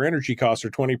 hey, your energy costs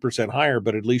are 20% higher,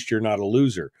 but at least you're not a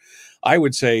loser. I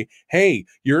would say, hey,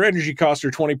 your energy costs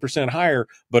are 20% higher,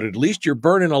 but at least you're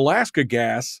burning Alaska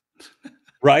gas,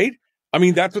 right? I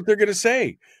mean, that's what they're going to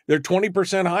say. They're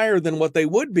 20% higher than what they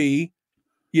would be.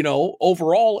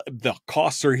 Overall, the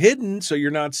costs are hidden, so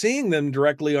you're not seeing them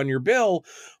directly on your bill.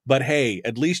 But hey,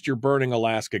 at least you're burning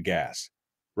Alaska gas,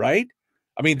 right?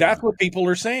 I mean, that's what people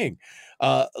are saying.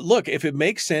 Look, if it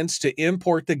makes sense to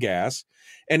import the gas,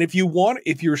 and if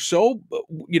you're so,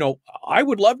 I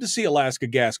would love to see Alaska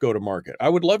gas go to market. I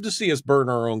would love to see us burn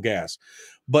our own gas.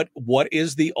 But what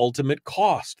is the ultimate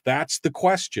cost? That's the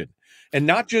question. And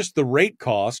not just the rate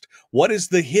cost. What is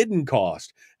the hidden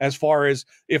cost as far as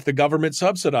if the government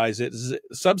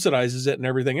subsidizes it and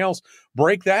everything else?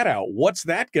 Break that out. What's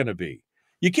that going to be?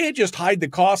 You can't just hide the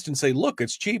cost and say, look,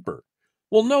 it's cheaper.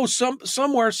 Well, no,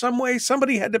 somewhere, some way,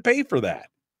 somebody had to pay for that.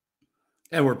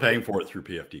 And we're paying for it through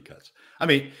PFD cuts. I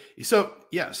mean, so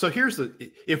here's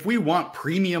if we want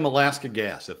premium Alaska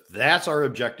gas, if that's our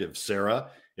objective, Sarah,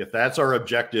 if that's our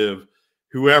objective,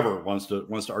 whoever wants to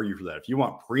argue for that. If you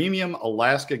want premium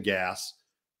Alaska gas,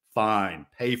 fine,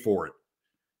 pay for it.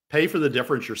 Pay for the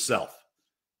difference yourself.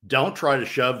 Don't try to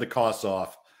shove the costs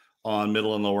off on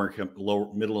middle and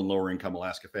lower income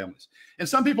Alaska families. And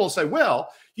some people say, well,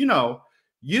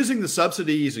 using the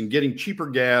subsidies and getting cheaper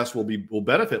gas will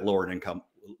benefit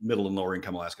middle and lower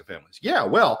income Alaska families. Yeah,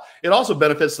 well, it also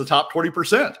benefits the top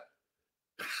 20%.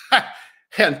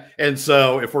 and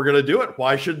so if we're going to do it,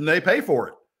 why shouldn't they pay for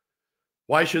it?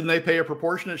 Why shouldn't they pay a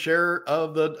proportionate share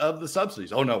of the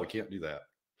subsidies? Oh no, we can't do that.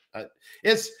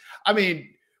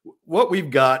 What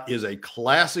we've got is a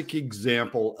classic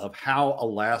example of how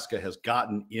Alaska has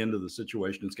gotten into the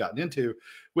situation it's gotten into,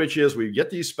 which is we get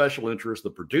these special interests,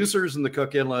 the producers in the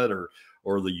Cook Inlet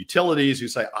or the utilities who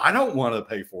say, I don't want to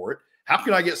pay for it. How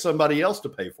can I get somebody else to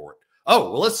pay for it?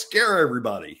 Oh, well, let's scare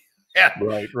everybody.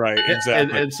 Right,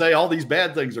 exactly. And say all these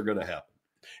bad things are going to happen.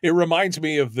 It reminds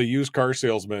me of the used car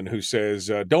salesman who says,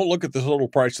 don't look at the total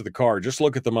price of the car, just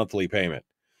look at the monthly payment.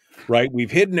 Right. We've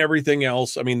hidden everything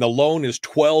else. I mean, the loan is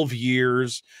 12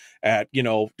 years at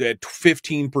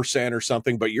 15% or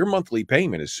something, but your monthly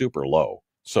payment is super low.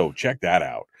 So check that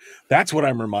out. That's what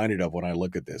I'm reminded of when I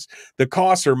look at this. The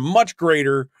costs are much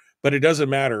greater, but it doesn't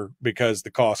matter because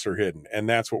the costs are hidden. And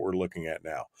that's what we're looking at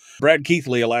now. Brad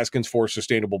Keithley, Alaskans for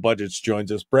Sustainable Budgets,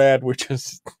 joins us. Brad, we're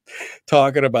just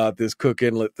talking about this Cook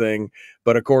Inlet thing.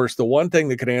 But of course, the one thing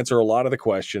that could answer a lot of the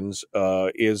questions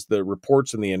is the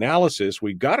reports and the analysis.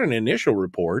 We got an initial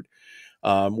report,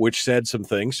 which said some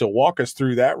things. So walk us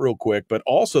through that real quick. But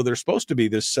also, there's supposed to be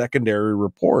this secondary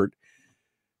report,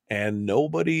 and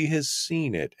nobody has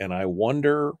seen it. And I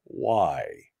wonder why.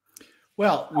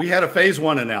 Well, we had a phase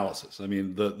one analysis. I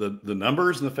mean, the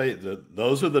numbers and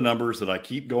those are the numbers that I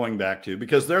keep going back to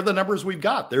because they're the numbers we've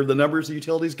got. They're the numbers the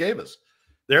utilities gave us.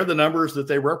 They're the numbers that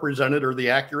they represented are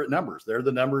the accurate numbers. They're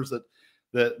the numbers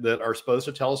that are supposed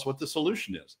to tell us what the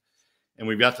solution is. And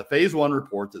we've got the phase one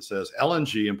report that says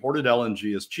imported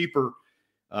LNG is cheaper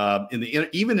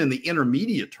even in the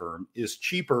intermediate term is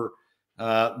cheaper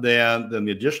than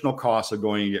the additional costs of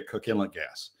going to get Cook Inlet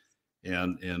gas.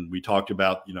 And we talked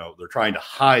about, they're trying to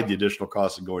hide the additional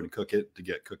costs of going to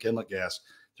get Cook Inlet gas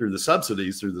through the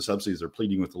subsidies they're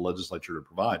pleading with the legislature to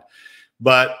provide.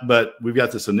 But we've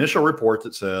got this initial report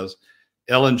that says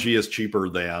LNG is cheaper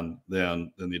than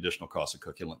the additional cost of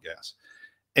Cook Inlet gas.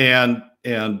 And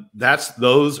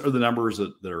those are the numbers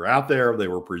that are out there. They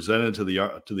were presented to the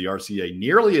RCA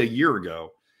nearly a year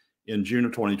ago in June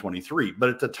of 2023. But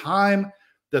at the time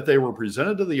that they were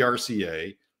presented to the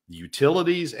RCA, the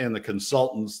utilities and the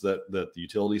consultants that the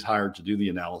utilities hired to do the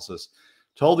analysis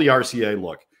told the RCA,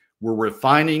 look, we're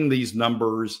refining these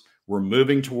numbers. We're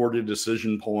moving toward a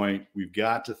decision point. We've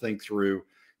got to think through,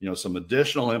 some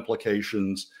additional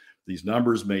implications. These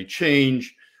numbers may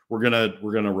change. We're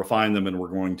gonna refine them, and we're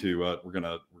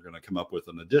gonna come up with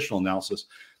an additional analysis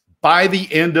by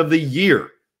the end of the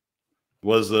year.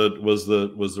 Was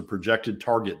the projected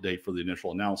target date for the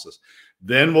initial analysis.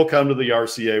 Then we'll come to the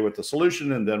RCA with the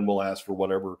solution, and then we'll ask for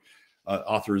whatever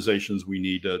authorizations we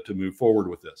need to move forward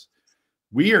with this.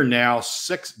 We are now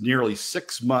nearly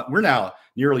 6 months. We're now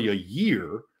nearly a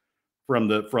year from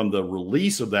the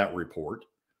release of that report,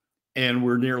 and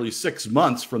we're nearly 6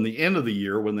 months from the end of the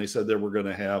year when they said that we're going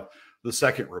to have the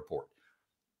second report.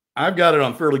 I've got it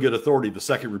on fairly good authority. The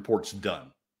second report's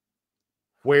done.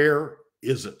 Where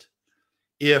is it?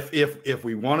 If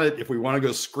we want to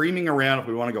go screaming around, if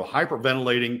we want to go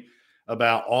hyperventilating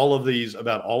about all of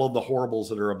the horribles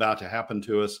that are about to happen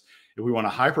to us, if we want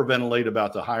to hyperventilate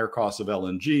about the higher cost of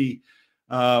LNG,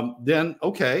 then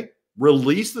okay,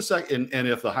 release the second. And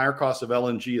if the higher cost of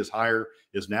LNG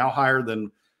is now higher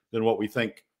than what we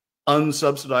think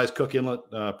unsubsidized Cook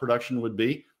Inlet production would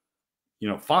be,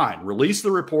 fine, release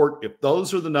the report. If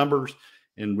those are the numbers,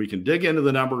 and we can dig into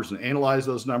the numbers and analyze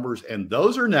those numbers, and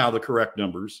those are now the correct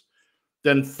numbers,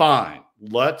 then fine.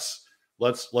 Let's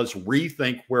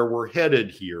rethink where we're headed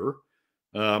here.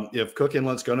 If Cook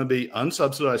Inlet's going to be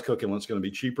unsubsidized, Cook Inlet's going to be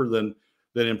cheaper than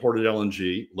imported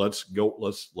LNG. Let's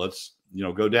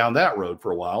go down that road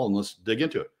for a while and let's dig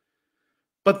into it.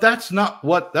 But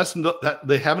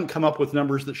they haven't come up with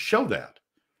numbers that show that.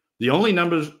 The only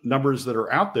numbers that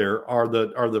are out there are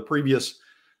the previous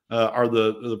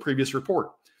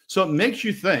report. So it makes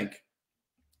you think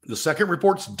the second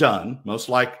report's done, most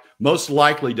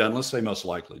likely done. Let's say most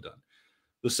likely done.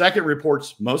 The second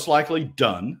report's most likely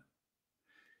done.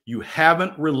 You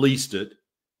haven't released it,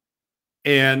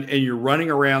 and you're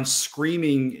running around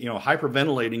screaming,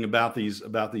 hyperventilating about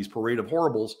these parade of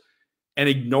horribles and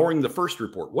ignoring the first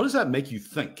report. What does that make you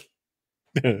think?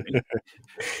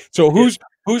 So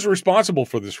who's responsible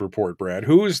for this report, Brad?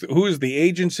 Who is the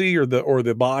agency or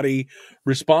the body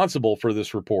responsible for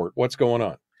this report? What's going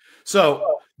on?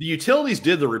 So the utilities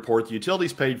did the report. The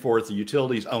utilities paid for it. The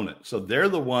utilities own it. So they're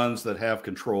the ones that have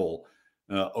control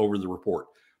over the report.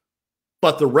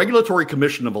 But the Regulatory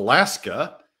Commission of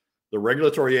Alaska, the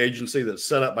regulatory agency that's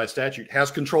set up by statute,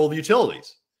 has control of the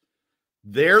utilities.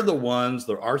 They're the ones,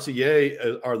 the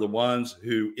RCA are the ones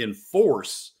who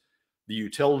enforce the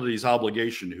utilities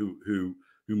obligation, who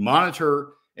monitor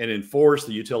and enforce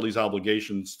the utilities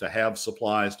obligations to have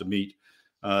supplies to meet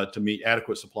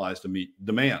adequate supplies to meet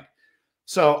demand.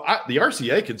 So the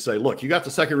RCA could say, look, you got the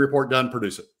second report done,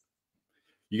 produce it.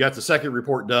 You got the second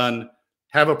report done,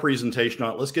 have a presentation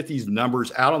on it. Let's get these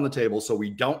numbers out on the table so we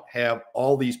don't have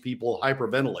all these people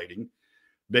hyperventilating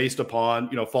based upon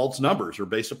false numbers or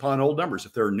based upon old numbers.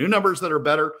 If there are new numbers that are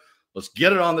better, let's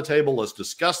get it on the table. Let's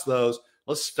discuss those.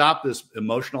 Let's stop this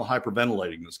emotional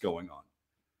hyperventilating that's going on.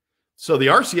 So the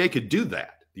RCA could do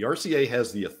that. The RCA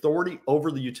has the authority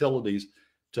over the utilities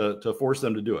to force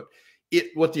them to do it.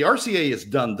 What the RCA has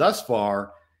done thus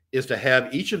far is to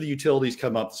have each of the utilities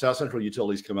come up, the South Central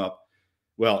utilities come up,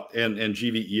 well, and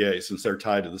GVEA, since they're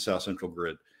tied to the South Central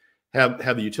grid, have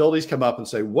the utilities come up and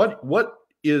say,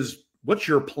 what's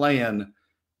your plan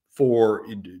for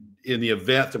in the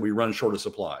event that we run short of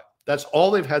supply? That's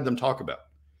all they've had them talk about.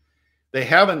 They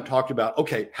haven't talked about,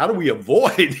 okay, how do we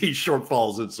avoid these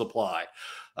shortfalls in supply?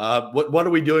 What are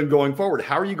we doing going forward?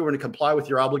 How are you going to comply with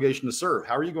your obligation to serve?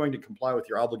 How are you going to comply with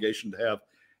your obligation to have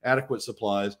adequate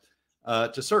supplies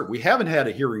to serve? We haven't had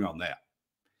a hearing on that.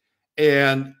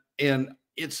 And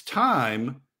it's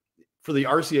time for the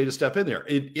RCA to step in there.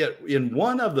 In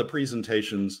one of the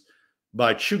presentations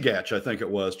by Chugach, I think it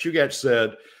was, Chugach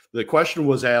said, the question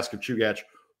was asked of Chugach,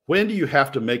 when do you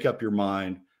have to make up your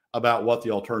mind about what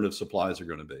the alternative supplies are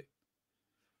going to be?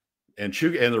 And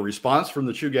the response from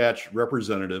the Chugach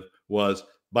representative was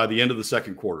by the end of the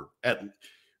second quarter.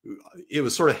 It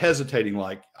was sort of hesitating,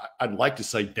 like, I'd like to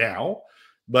say now,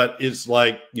 but it's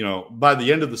like, by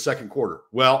the end of the second quarter.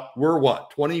 Well, we're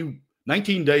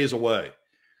 19 days away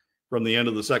from the end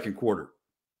of the second quarter.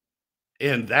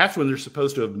 And that's when they're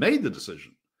supposed to have made the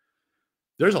decision.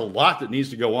 There's a lot that needs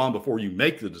to go on before you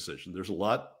make the decision. There's a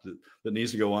lot that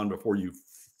needs to go on before you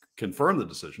confirm the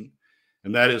decision.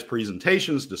 And that is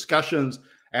presentations, discussions,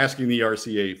 asking the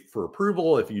RCA for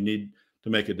approval if you need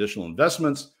to make additional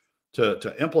investments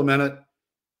to implement it.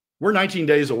 We're 19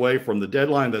 days away from the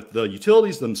deadline that the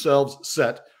utilities themselves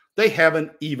set. They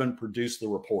haven't even produced the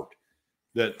report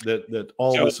that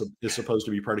all this is supposed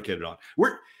to be predicated on.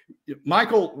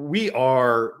 Michael, we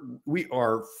are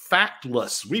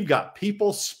factless. We've got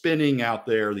people spinning out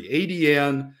there, the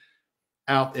ADN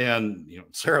out, and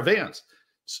Sarah Vance,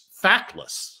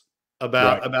 factless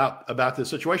about this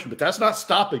situation, but that's not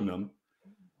stopping them.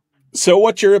 So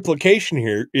what's your implication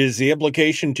here? Is the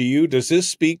implication to you, does this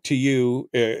speak to you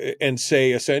and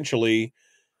say essentially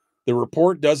the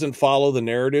report doesn't follow the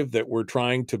narrative that we're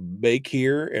trying to make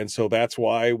here, and so that's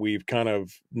why we've kind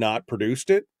of not produced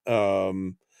it?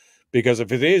 Because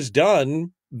if it is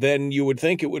done, then you would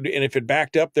think it would. And if it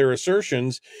backed up their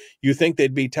assertions, you think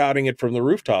they'd be touting it from the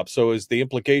rooftop. So is the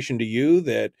implication to you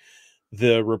that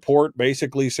the report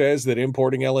basically says that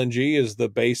importing LNG is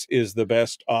the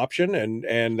best option,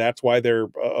 and that's why they're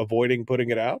avoiding putting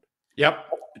it out? Yep.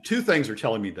 Two things are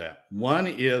telling me that. One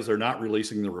is they're not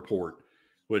releasing the report,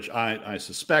 which I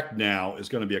suspect now is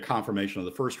going to be a confirmation of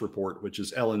the first report, which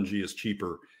is LNG is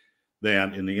cheaper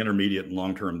than in the intermediate and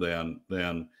long term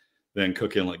than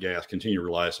Cook Inlet gas. Continued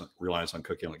reliance on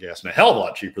Cook Inlet gas, and a hell of a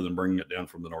lot cheaper than bringing it down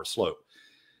from the North Slope.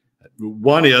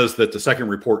 One is that the second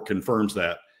report confirms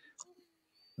that.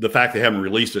 The fact they haven't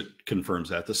released it confirms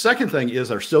that. The second thing is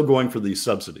they're still going for these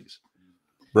subsidies,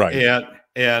 right?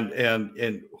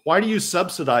 And why do you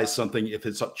subsidize something if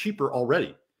it's cheaper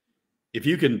already? If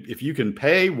you can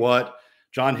pay what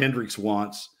John Hendricks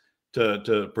wants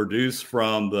to produce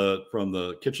from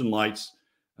the kitchen lights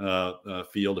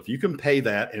field, if you can pay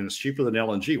that and it's cheaper than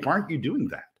LNG, why aren't you doing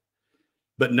that?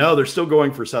 But no, they're still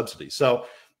going for subsidies. So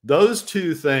those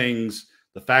two things,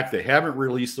 the fact they haven't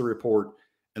released the report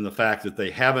and the fact that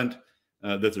they haven't,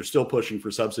 that they're still pushing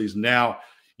for subsidies now,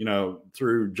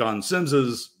 through John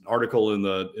Sims's article in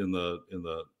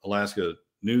the Alaska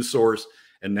news source,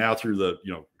 and now through the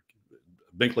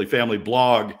Binkley family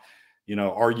blog,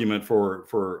 argument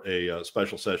for a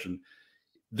special session,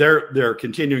 they're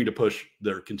continuing to push.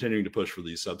 They're continuing to push for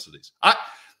these subsidies.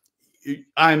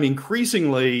 I'm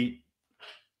increasingly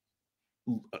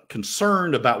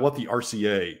concerned about what the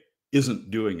RCA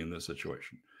isn't doing in this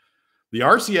situation. The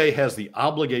RCA has the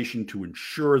obligation to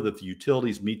ensure that the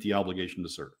utilities meet the obligation to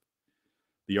serve.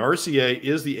 The RCA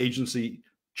is the agency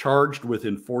charged with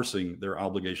enforcing their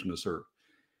obligation to serve.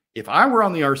 If I were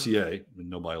on the RCA, and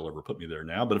nobody will ever put me there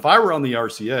now, but if I were on the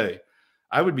RCA,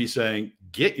 I would be saying,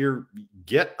 get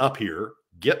up here,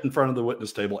 get in front of the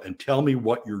witness table and tell me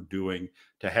what you're doing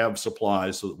to have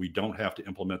supplies so that we don't have to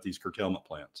implement these curtailment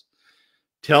plans.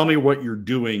 Tell me what you're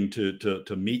doing to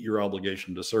meet your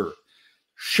obligation to serve.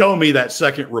 Show me that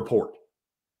second report.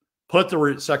 Put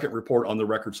the second report on the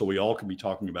record so we all can be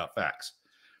talking about facts.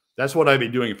 That's what I'd be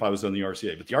doing if I was on the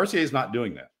RCA. But the RCA is not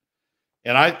doing that.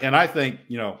 And I think,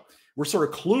 we're sort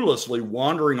of cluelessly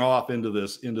wandering off into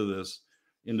this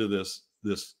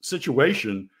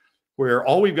situation where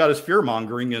all we've got is fear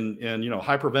mongering and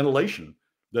hyperventilation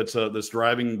that's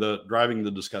driving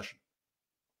the discussion.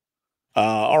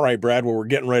 All right, Brad. Well, we're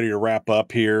getting ready to wrap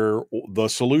up here. The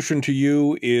solution to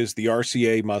you is the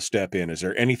RCA must step in. Is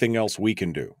there anything else we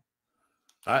can do?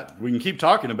 We can keep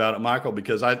talking about it, Michael,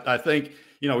 because I think,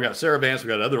 we got Sarah Vance, we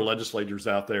got other legislators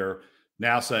out there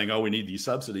now saying, oh, we need these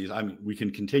subsidies. I mean, we can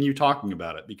continue talking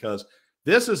about it because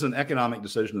this is an economic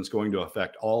decision that's going to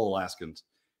affect all Alaskans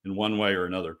in one way or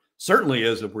another. Certainly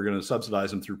is if we're going to subsidize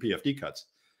them through PFD cuts.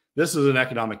 This is an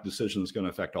economic decision that's going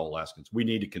to affect all Alaskans. We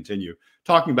need to continue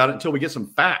talking about it until we get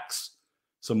some facts,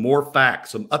 some more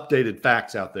facts, some updated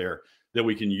facts out there that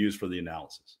we can use for the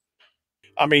analysis.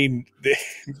 I mean,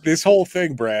 this whole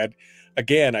thing, Brad,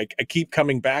 again, I keep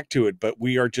coming back to it, but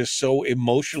we are just so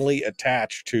emotionally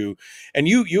attached to, and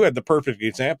you had the perfect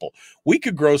example. We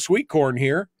could grow sweet corn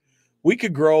here. We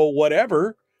could grow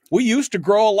whatever. We used to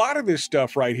grow a lot of this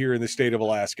stuff right here in the state of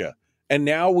Alaska. And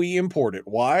now we import it.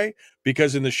 Why?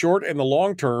 Because in the short and the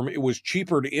long term, it was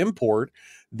cheaper to import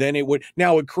than it would.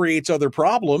 Now it creates other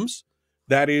problems.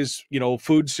 That is,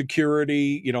 food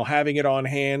security, having it on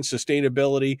hand,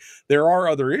 sustainability. There are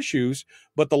other issues,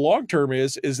 but the long term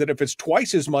is that if it's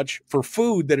twice as much for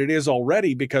food that it is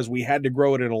already because we had to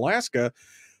grow it in Alaska,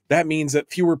 that means that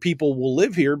fewer people will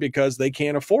live here because they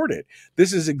can't afford it.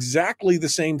 This is exactly the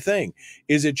same thing.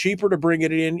 Is it cheaper to bring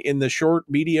it in the short,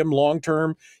 medium, long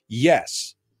term?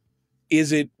 Yes.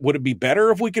 Would it be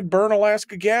better if we could burn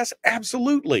Alaska gas?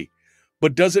 Absolutely.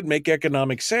 But does it make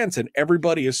economic sense? And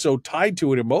everybody is so tied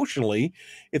to it emotionally,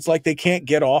 it's like they can't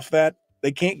get off that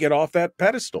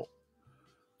pedestal.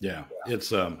 Yeah.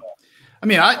 It's our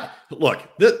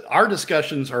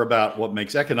discussions are about what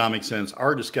makes economic sense.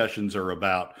 Our discussions are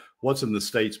about what's in the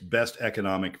state's best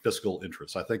economic fiscal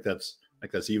interests. I think that's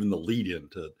even the lead in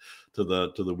to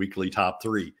the weekly top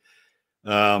three,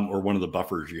 or one of the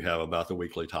buffers you have about the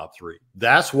weekly top three.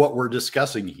 That's what we're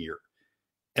discussing here.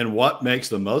 And what makes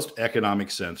the most economic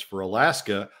sense for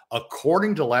Alaska,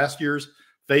 according to last year's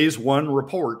phase 1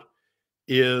 report,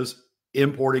 is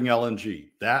importing LNG.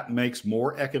 That makes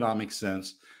more economic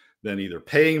sense than either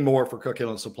paying more for Cook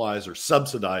Inlet supplies or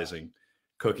subsidizing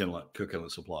Cook Inlet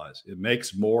supplies. It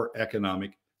makes more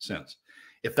economic sense.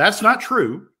 If that's not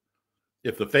true,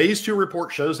 if the phase 2 report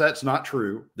shows that's not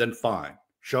true, then fine.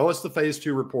 Show us the phase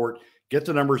 2 report, get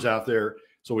the numbers out there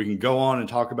so we can go on and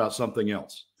talk about something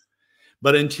else.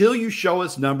 But until you show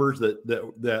us numbers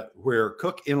that where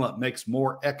Cook Inlet makes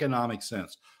more economic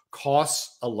sense,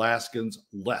 costs Alaskans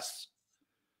less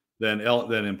than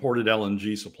imported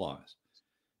LNG supplies.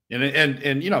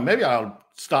 And maybe I'll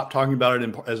stop talking about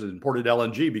it as imported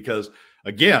LNG because,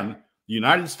 again, the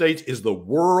United States is the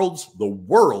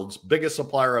world's biggest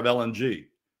supplier of LNG.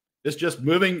 It's just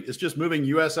moving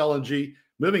U.S. LNG,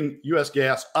 moving U.S.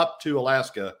 gas up to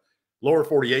Alaska, lower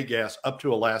 48 gas up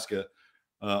to Alaska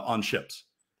on ships.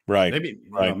 Right. Maybe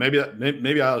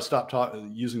I ought to stop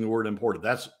using the word imported.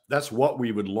 That's what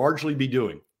we would largely be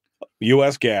doing.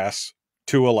 U.S. gas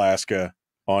to Alaska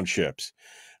on ships.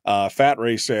 Fat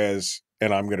Ray says,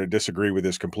 and I'm going to disagree with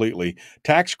this completely,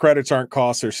 tax credits aren't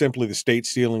costs. They're simply the state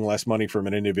stealing less money from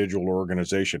an individual or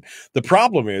organization. The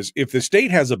problem is if the state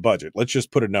has a budget, let's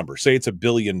just put a number, say it's $1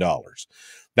 billion.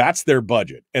 That's their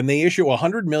budget. And they issue a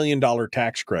 $100 million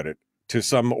tax credit to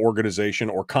some organization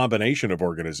or combination of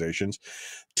organizations.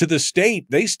 To the state,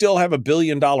 they still have $1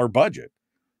 billion budget.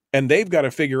 And they've got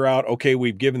to figure out, okay,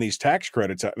 we've given these tax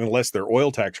credits, unless they're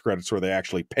oil tax credits where they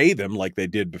actually pay them like they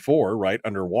did before, right,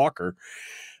 under Walker.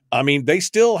 I mean, they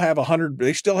still have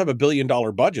 $1 billion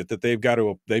budget that they've got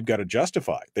to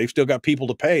justify. They've still got people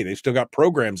to pay. They've still got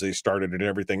programs they started and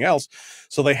everything else.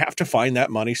 So they have to find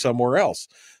that money somewhere else.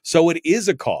 So it is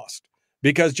a cost.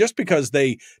 Because just because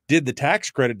they did the tax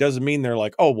credit doesn't mean they're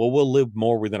like, oh, well, we'll live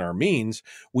more within our means.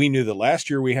 We knew that last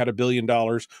year we had $1 billion.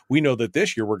 We know that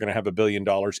this year we're going to have $1 billion.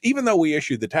 Even though we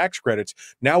issued the tax credits,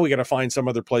 now we got to find some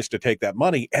other place to take that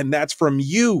money. And that's from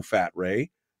you, Fat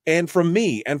Ray, and from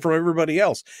me and from everybody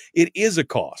else. It is a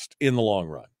cost in the long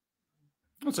run.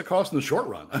 It's a cost in the short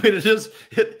run. I mean, it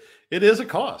is a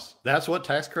cost. That's what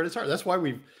tax credits are. That's why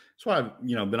I've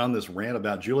been on this rant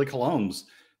about Julie Cologne's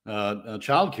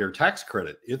child care tax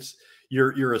credit.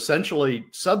 You're essentially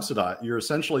subsidized. You're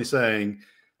essentially saying,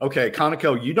 okay,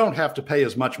 Conoco, you don't have to pay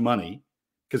as much money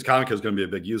because Conoco is going to be a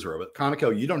big user of it.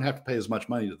 Conoco, you don't have to pay as much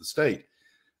money to the state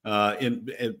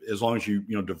as long as you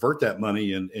divert that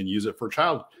money and use it for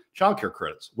child care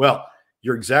credits. Well,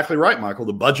 you're exactly right, Michael.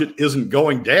 The budget isn't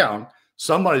going down.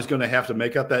 Somebody's going to have to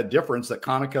make up that difference that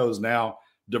Conoco is now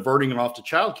diverting it off to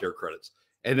child care credits.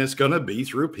 And it's going to be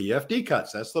through PFD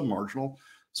cuts. That's the marginal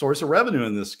source of revenue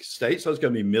in this state. So it's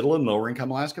going to be middle and lower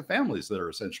income Alaska families that are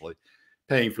essentially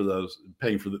paying for the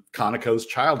Conoco's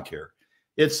childcare.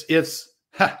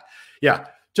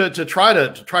 To try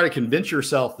to convince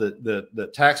yourself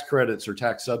that tax credits or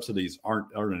tax subsidies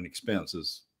aren't an expense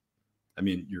is, I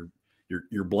mean,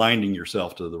 you're blinding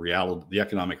yourself to the reality, the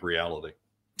economic reality.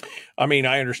 I mean,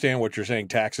 I understand what you're saying.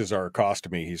 Taxes are a cost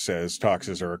to me, he says.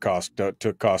 Taxes are a cost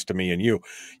to me and you.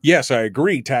 Yes, I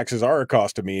agree. Taxes are a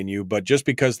cost to me and you, but just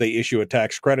because they issue a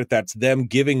tax credit, that's them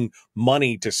giving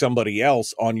money to somebody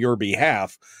else on your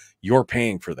behalf. You're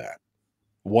paying for that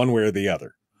one way or the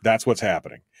other. That's what's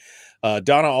happening.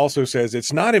 Donna also says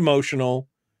it's not emotional.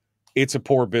 It's a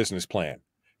poor business plan.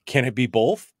 Can it be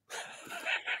both?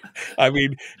 I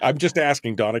mean, I'm just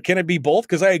asking, Donna, can it be both?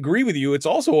 Because I agree with you. It's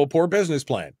also a poor business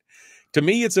plan. To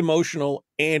me, it's emotional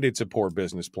and it's a poor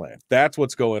business plan. That's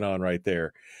what's going on right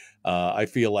there. I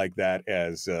feel like that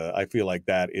is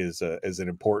an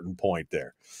important point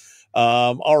there.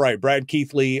 All right, Brad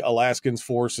Keithley, Alaskans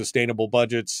for Sustainable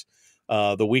Budgets.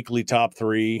 The weekly top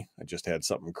 3. I just had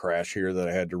something crash here that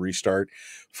I had to restart.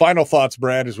 Final thoughts,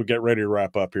 Brad, as we get ready to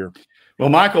wrap up here. Well,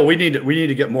 Michael, we need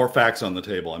to get more facts on the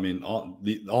table. I mean, all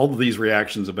of these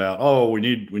reactions about, oh, we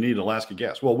need Alaska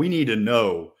gas. Well, we need to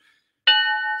know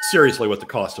seriously what the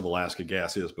cost of Alaska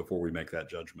gas is before we make that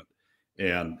judgment.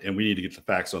 And we need to get the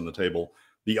facts on the table.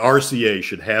 The RCA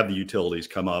should have the utilities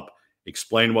come up,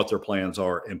 explain what their plans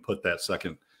are, and put the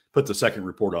second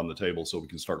report on the table so we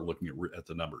can start looking at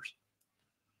the numbers.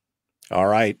 All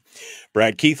right.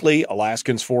 Brad Keithley,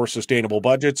 Alaskans for Sustainable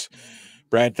Budgets.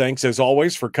 Brad, thanks as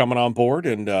always for coming on board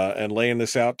and laying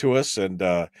this out to us, and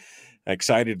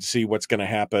excited to see what's going to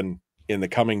happen in the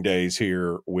coming days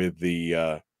here with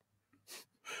the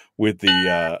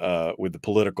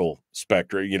political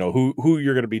spectrum. You know, who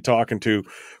you're going to be talking to.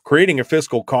 Creating a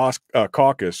fiscal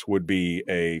caucus would be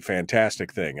a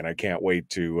fantastic thing, and I can't wait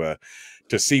to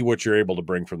see what you're able to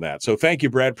bring from that. So thank you,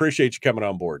 Brad. Appreciate you coming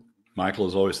on board. Michael,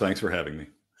 as always, thanks for having me.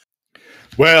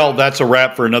 Well, that's a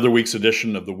wrap for another week's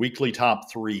edition of the weekly top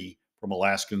 3 from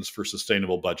Alaskans for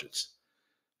Sustainable Budgets.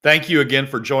 Thank you again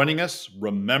for joining us.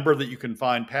 Remember that you can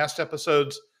find past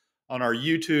episodes on our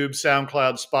YouTube,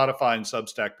 SoundCloud, Spotify, and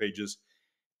Substack pages,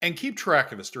 and keep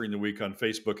track of us during the week on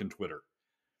Facebook and Twitter.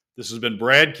 This has been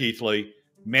Brad Keithley,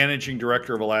 Managing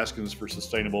Director of Alaskans for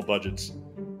Sustainable Budgets.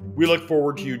 We look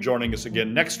forward to you joining us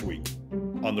again next week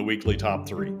on the weekly top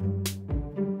 3.